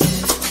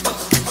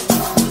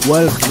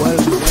 Welcome.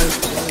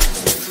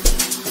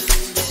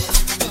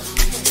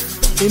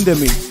 In the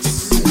mix.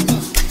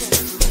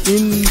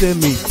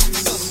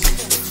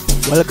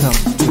 Welcome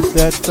to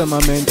Third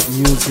Firmament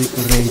Music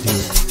Radio.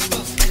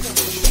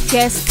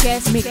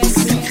 Guest mix.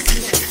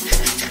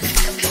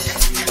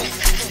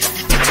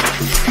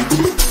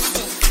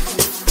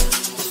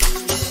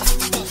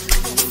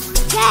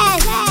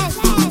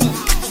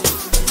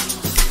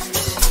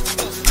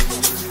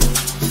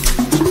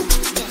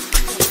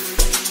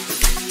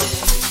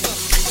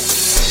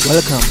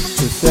 Welcome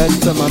to Third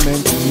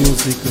Firmament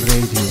Music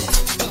Radio.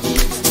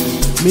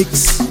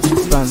 Mix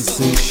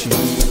transition.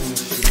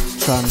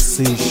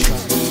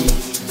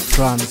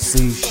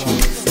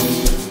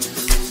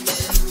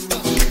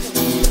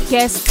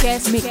 Guest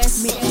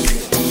mix.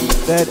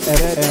 Third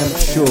FM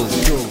show.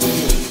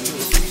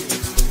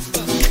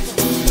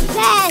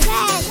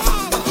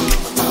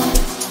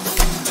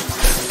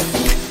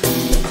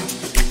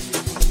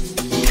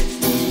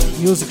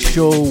 Music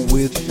show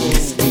with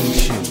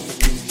distinction.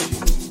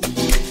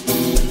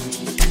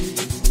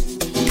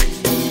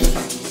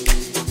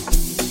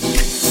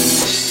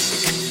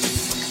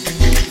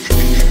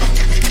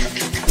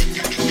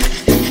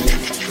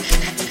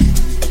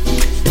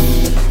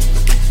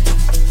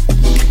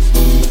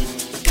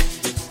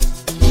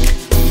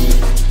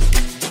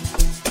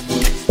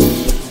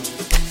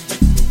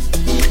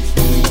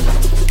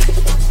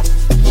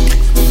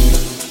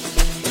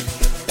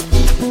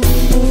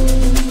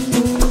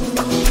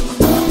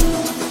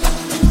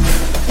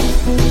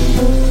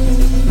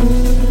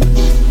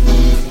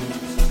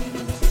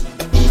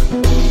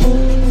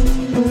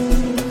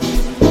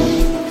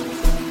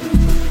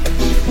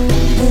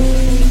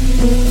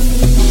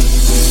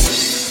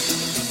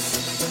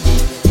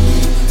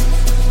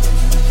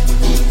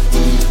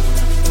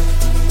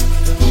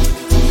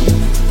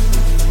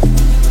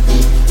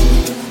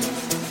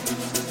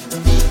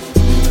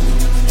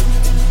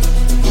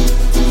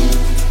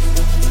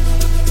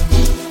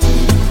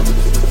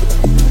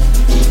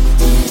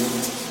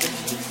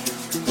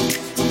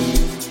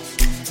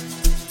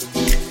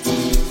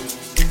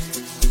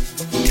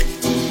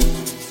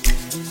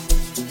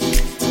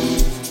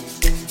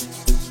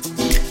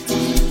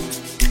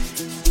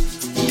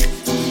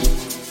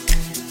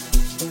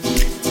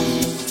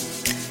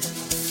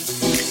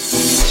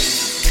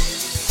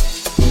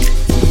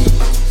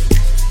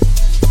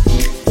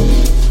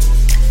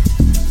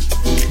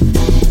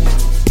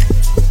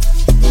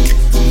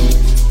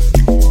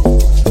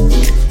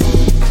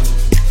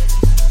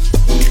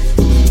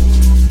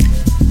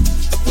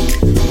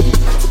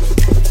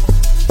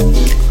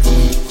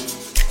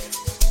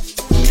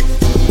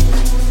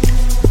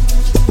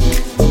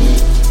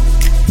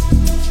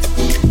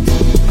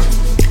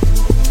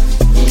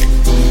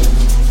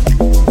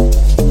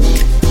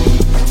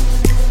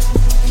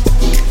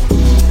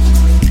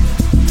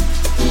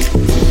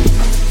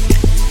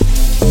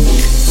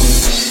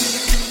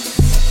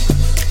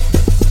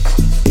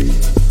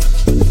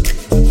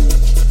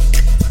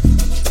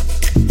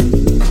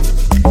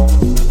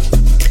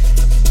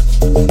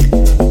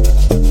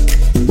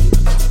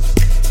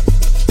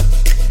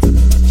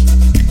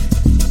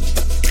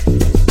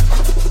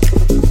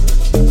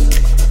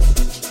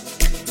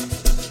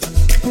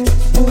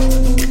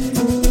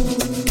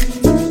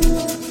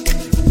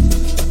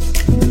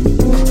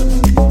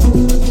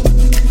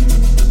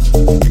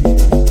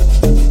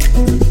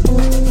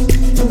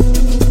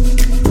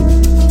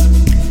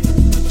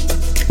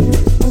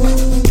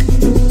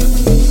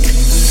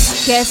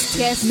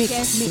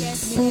 Guest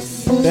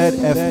mix. Third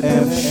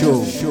FM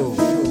show.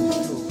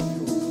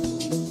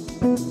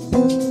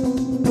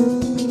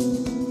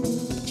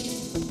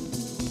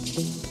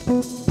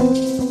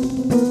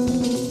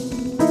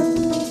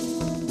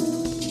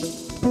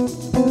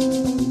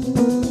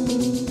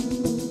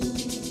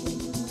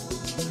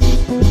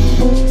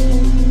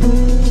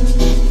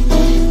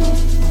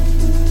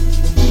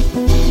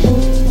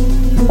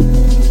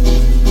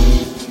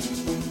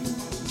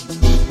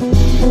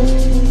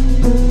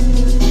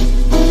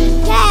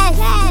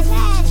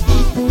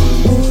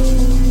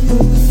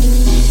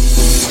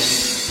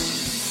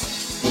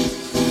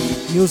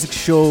 Music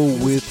show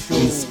with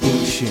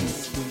distinction.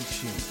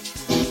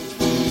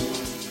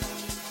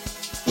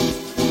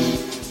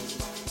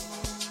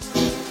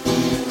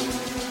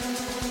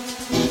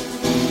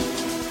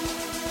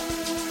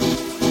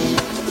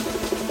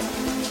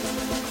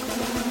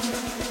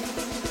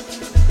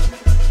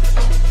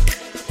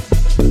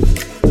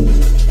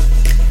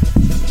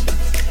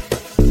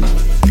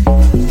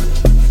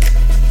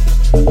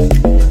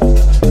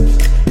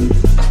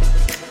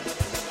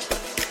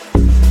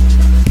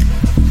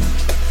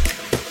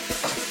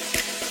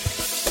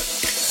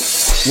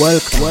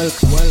 Welcome.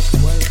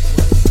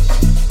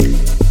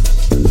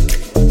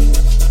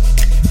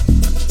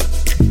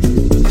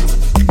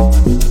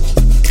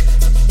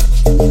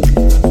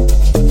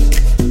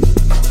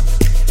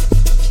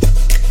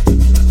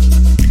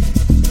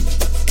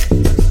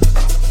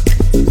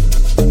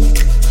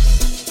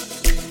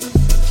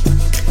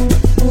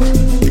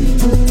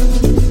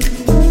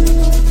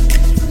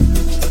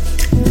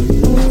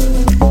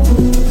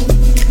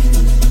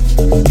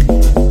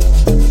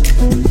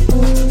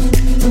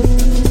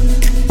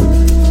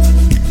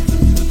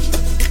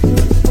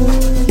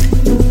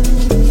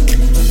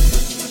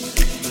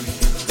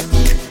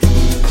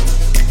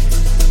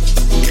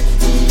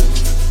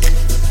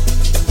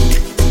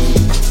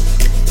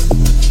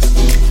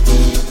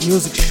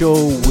 music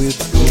show with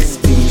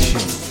distinction.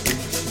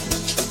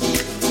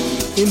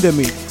 In the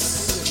mix.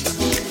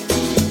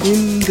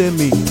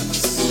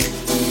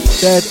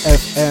 Dead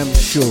FM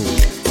show.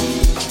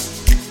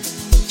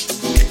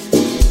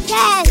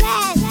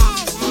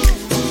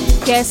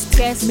 Guest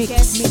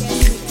mix.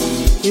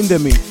 In the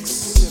mix.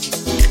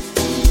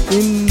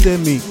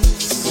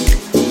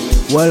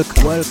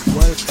 Welcome.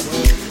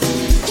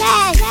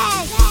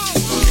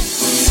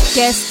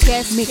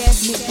 Guest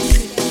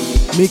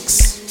mix.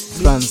 Mix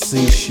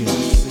transition.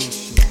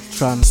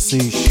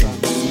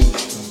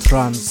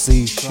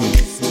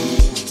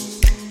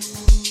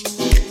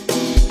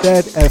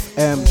 Dead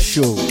FM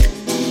show.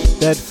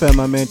 Dead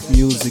Firmament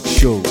Music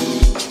Show.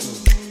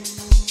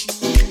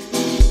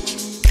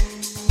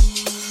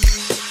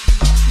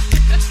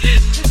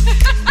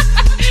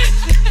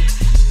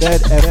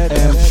 Dead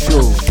FM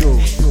show.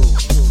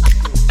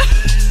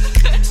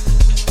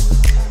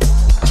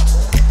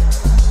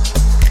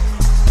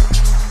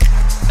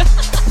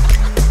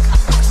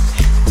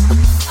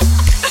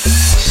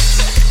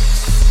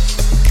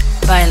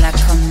 Baila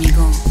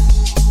conmigo,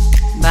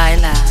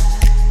 baila,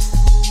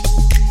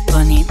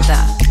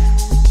 bonita,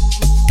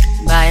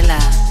 baila,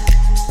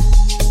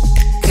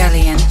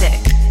 caliente.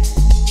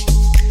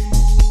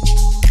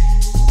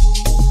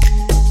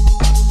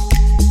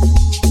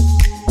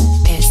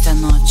 Esta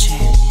noche,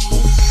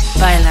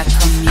 baila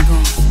conmigo.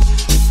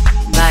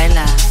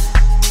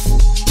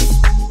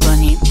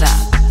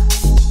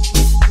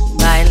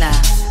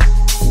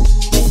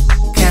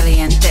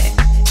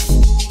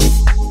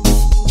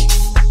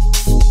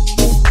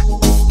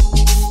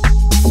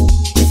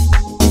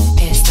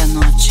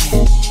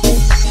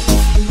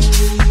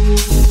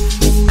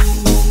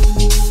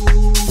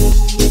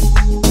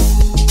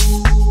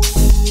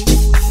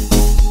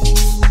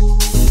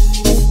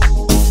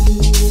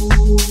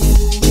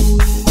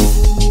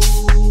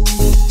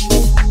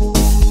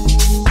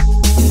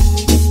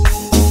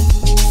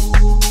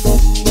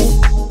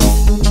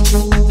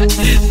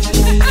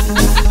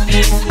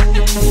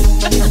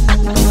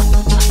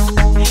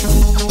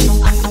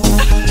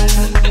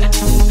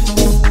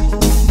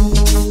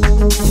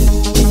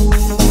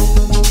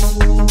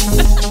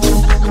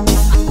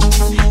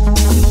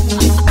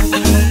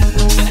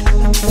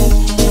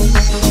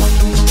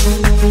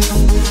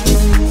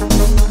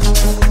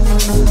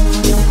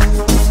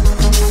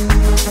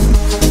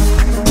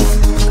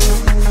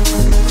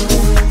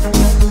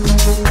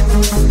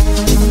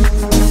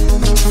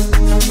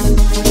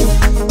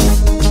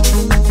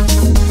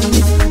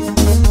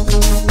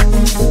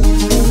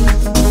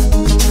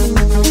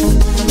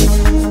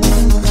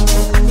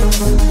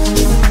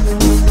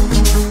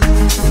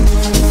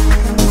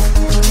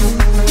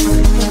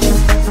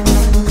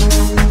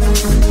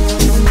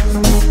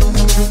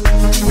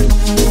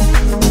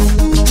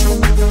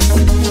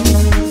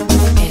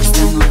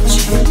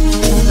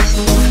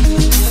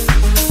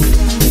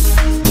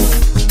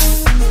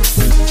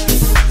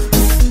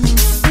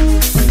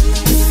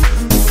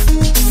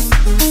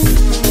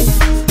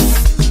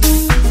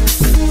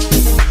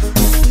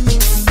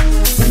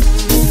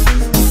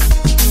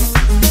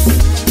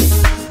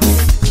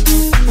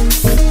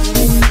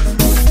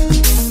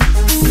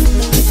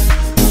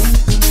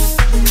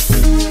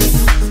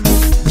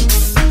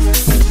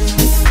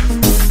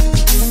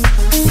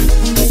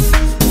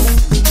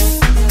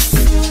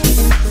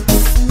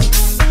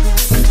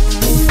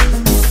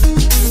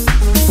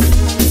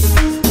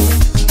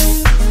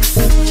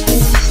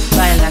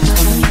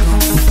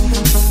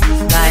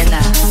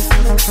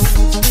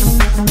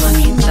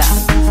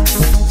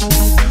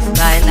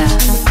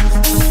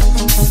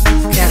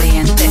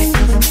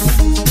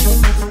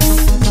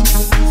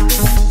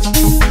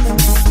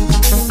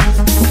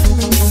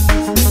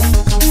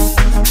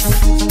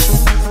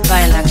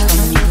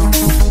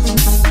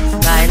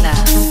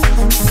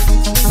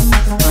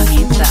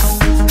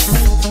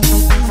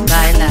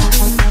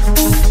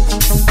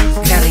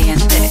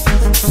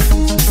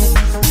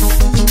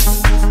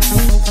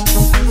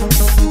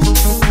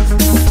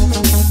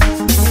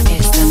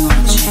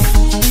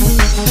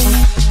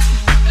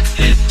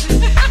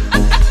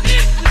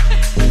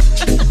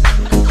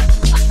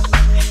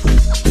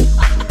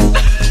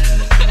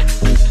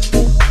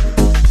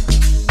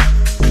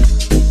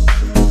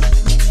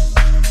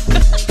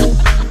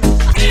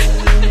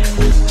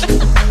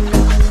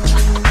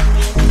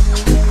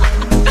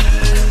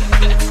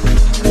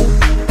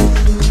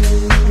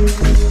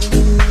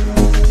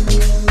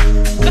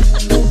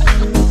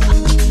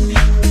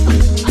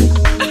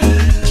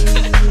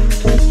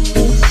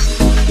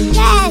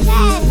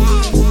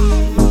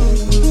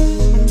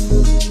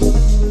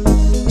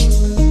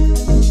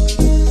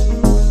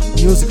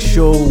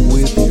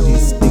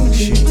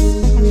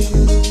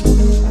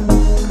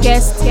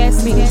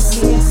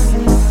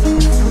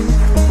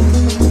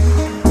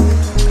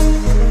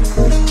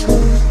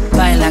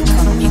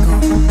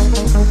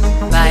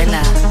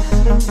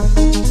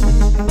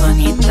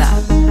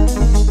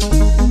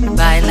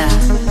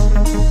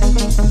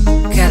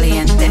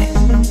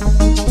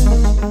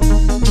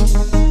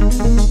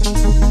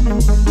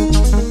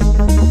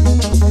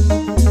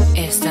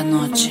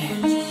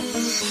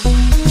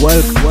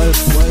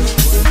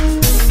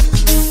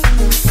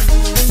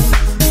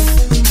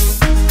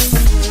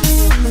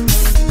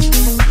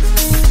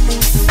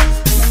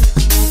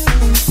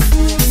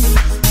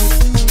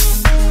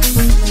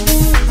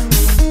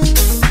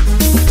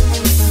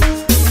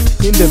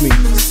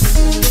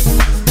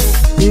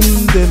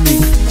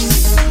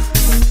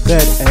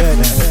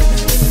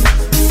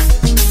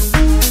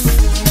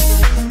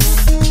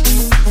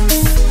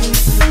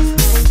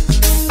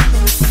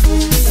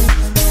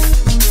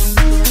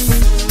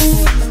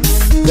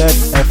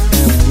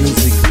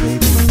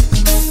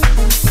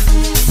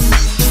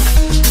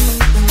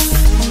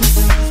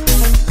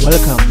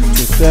 Welcome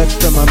to Third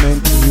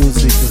Firmament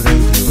Music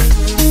Radio.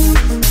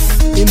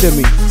 In the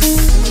mix.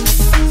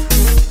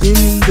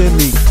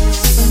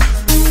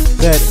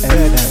 Third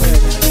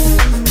FM.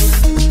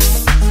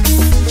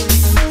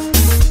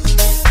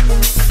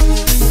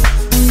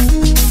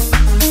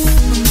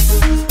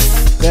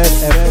 Third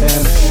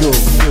FM show.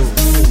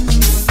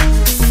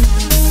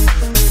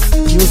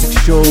 Music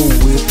show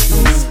with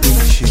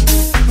distinction.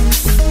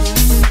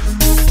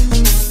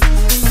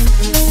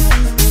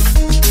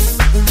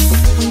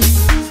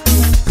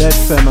 Third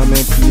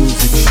Firmament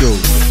Music Show.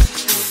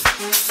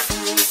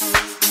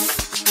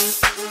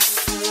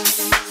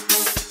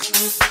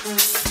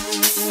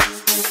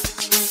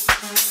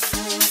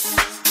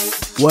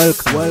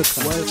 Welcome.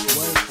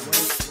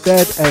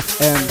 Third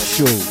FM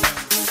show.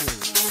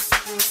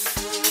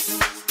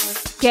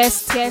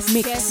 Guest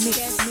mix.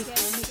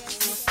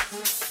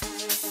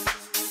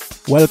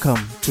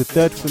 Welcome to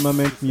Third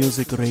Firmament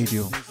Music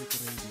Radio.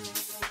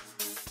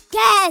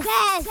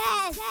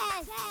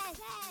 Yes.